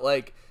injuries, but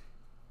like,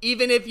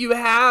 even if you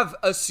have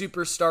a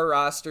superstar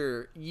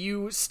roster,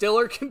 you still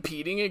are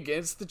competing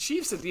against the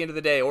Chiefs at the end of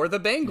the day, or the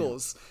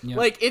Bengals. Yeah.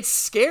 Like, it's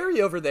scary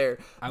over there.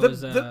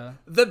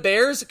 The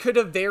Bears could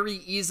have very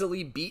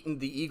easily beaten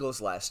the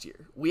Eagles last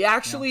year. We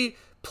actually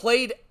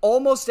played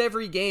almost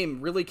every game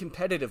really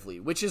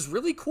competitively, which is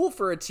really cool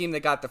for a team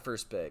that got the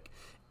first pick.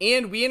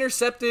 And we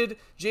intercepted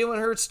Jalen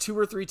Hurts 2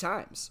 or 3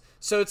 times.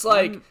 So it's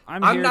like,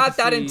 I'm not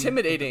that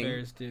intimidating. What the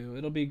Bears do.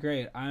 It'll be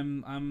great.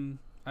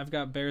 I've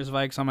got Bears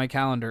Vikes on my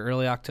calendar,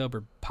 early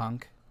October,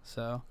 punk.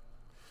 So,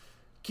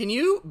 can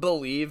you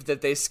believe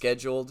that they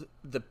scheduled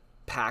the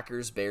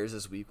Packers Bears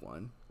as week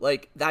 1?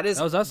 Like, that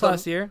was us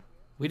last year.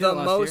 We did the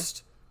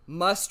most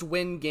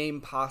must-win game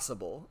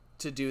possible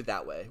to do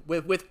that way.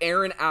 With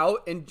Aaron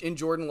out and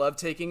Jordan Love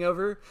taking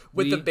over,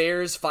 with the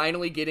Bears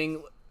finally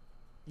getting.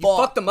 You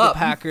fucked them up.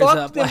 Packers you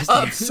fucked them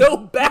up so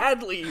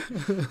badly.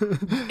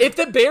 If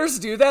the Bears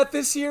do that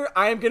this year,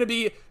 I am going to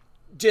be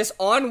just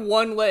on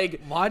one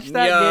leg. Watch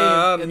that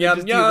game and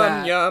just do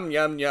that. Yum.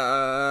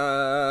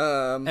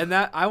 And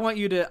that I want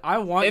you to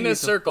in a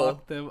circle.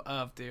 Fuck them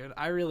up, dude.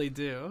 I really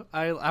do.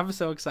 I'm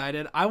so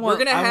excited. I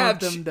want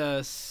them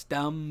to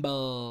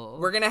stumble.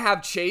 We're gonna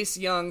have Chase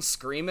Young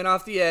screaming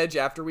off the edge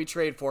after we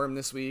trade for him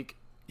this week.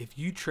 If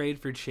you trade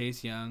for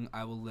Chase Young,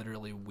 I will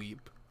literally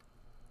weep.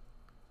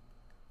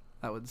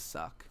 That would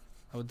suck.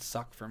 That would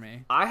suck for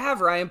me. I have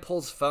Ryan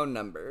Pohl's phone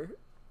number.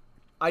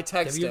 I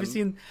text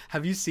him.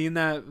 Have you seen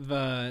that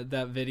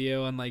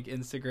video on like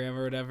Instagram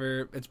or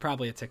whatever? It's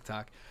probably a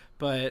TikTok,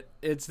 but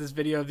it's this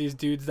video of these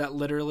dudes that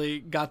literally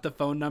got the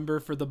phone number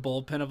for the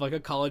bullpen of like a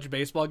college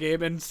baseball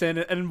game and sent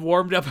it and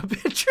warmed up a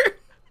pitcher.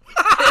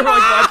 They were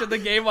like watching the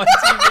game on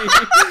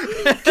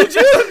TV. Could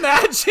you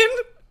imagine?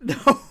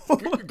 No.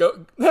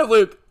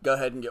 Luke, go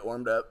ahead and get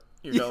warmed up.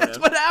 You're That's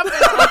what happens.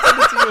 I'll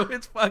send it to you.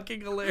 It's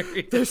fucking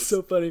hilarious. That's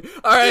so funny.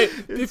 All right,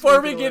 before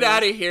we get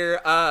out of here,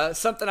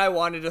 something I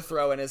wanted to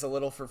throw in as a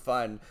little for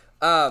fun.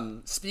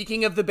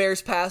 Speaking of the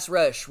Bears pass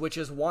rush, which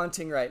is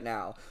wanting right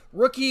now,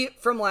 rookie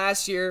from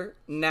last year,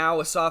 now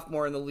a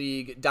sophomore in the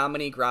league,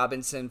 Dominique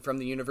Robinson from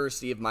the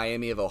University of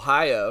Miami of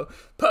Ohio,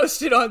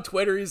 posted on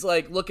Twitter, he's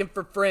like, looking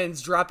for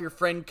friends, drop your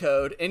friend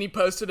code, and he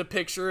posted a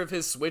picture of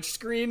his Switch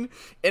screen,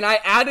 and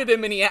I added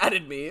him and he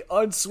added me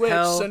on Switch,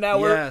 so now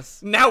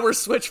we're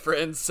Switch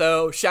friends.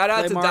 So shout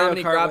out to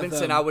Dominique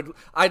Robinson.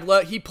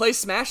 He plays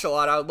Smash a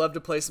lot. I would love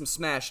to play some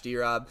Smash,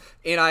 D-Rob,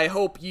 and I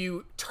hope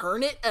you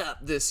turn it up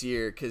this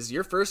year, because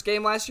your first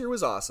game last year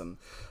was awesome.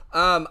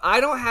 I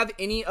don't have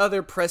any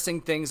other pressing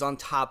things on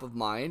top of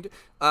mind.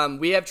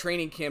 We have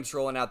training camps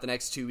rolling out the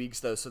next 2 weeks,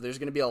 though, so there's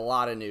going to be a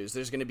lot of news.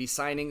 There's going to be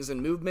signings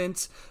and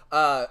movements.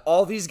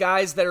 All these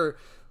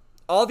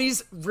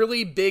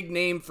really big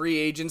name free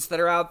agents that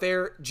are out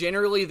there,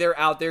 generally they're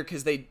out there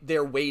because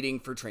they're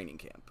waiting for training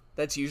camp.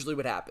 That's usually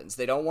what happens.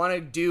 They don't want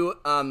to do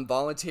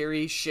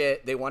voluntary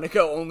shit. They want to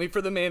go only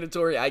for the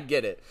mandatory. I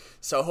get it.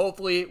 So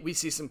hopefully we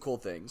see some cool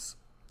things.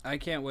 I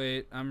can't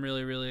wait. I'm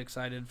really, really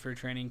excited for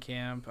training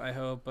camp. I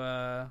hope,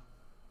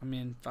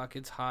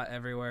 it's hot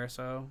everywhere,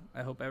 so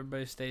I hope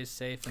everybody stays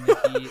safe in the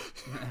heat.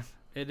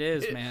 It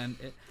is, man.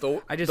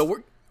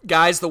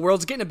 Guys, the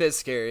world's getting a bit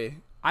scary.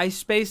 I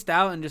spaced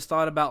out and just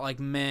thought about, like,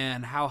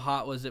 man, how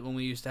hot was it when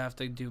we used to have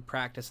to do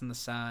practice in the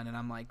sun? And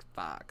I'm like,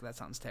 fuck, that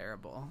sounds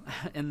terrible.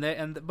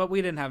 But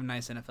we didn't have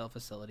nice NFL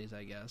facilities,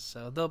 I guess.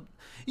 So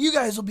you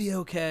guys will be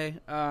okay.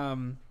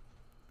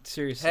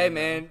 Seriously. Hey,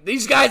 man,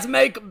 these guys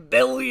make $1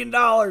 billion.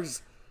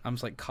 I'm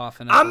just like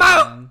coughing. I'm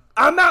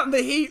out in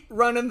the heat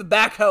running the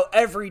backhoe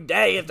every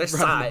day at the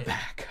side.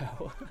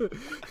 Backhoe.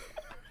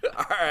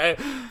 All right.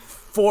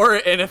 For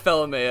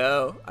NFL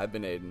Mayo, I've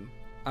been Aiden.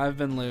 I've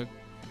been Luke.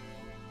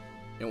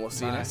 And we'll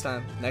see you next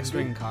time. Next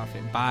week. Drinking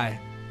coffee. Bye.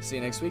 See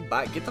you next week.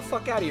 Bye. Get the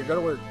fuck out of here. Go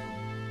to work.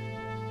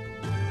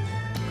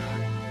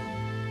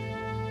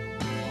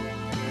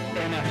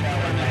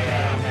 NFL Mayo.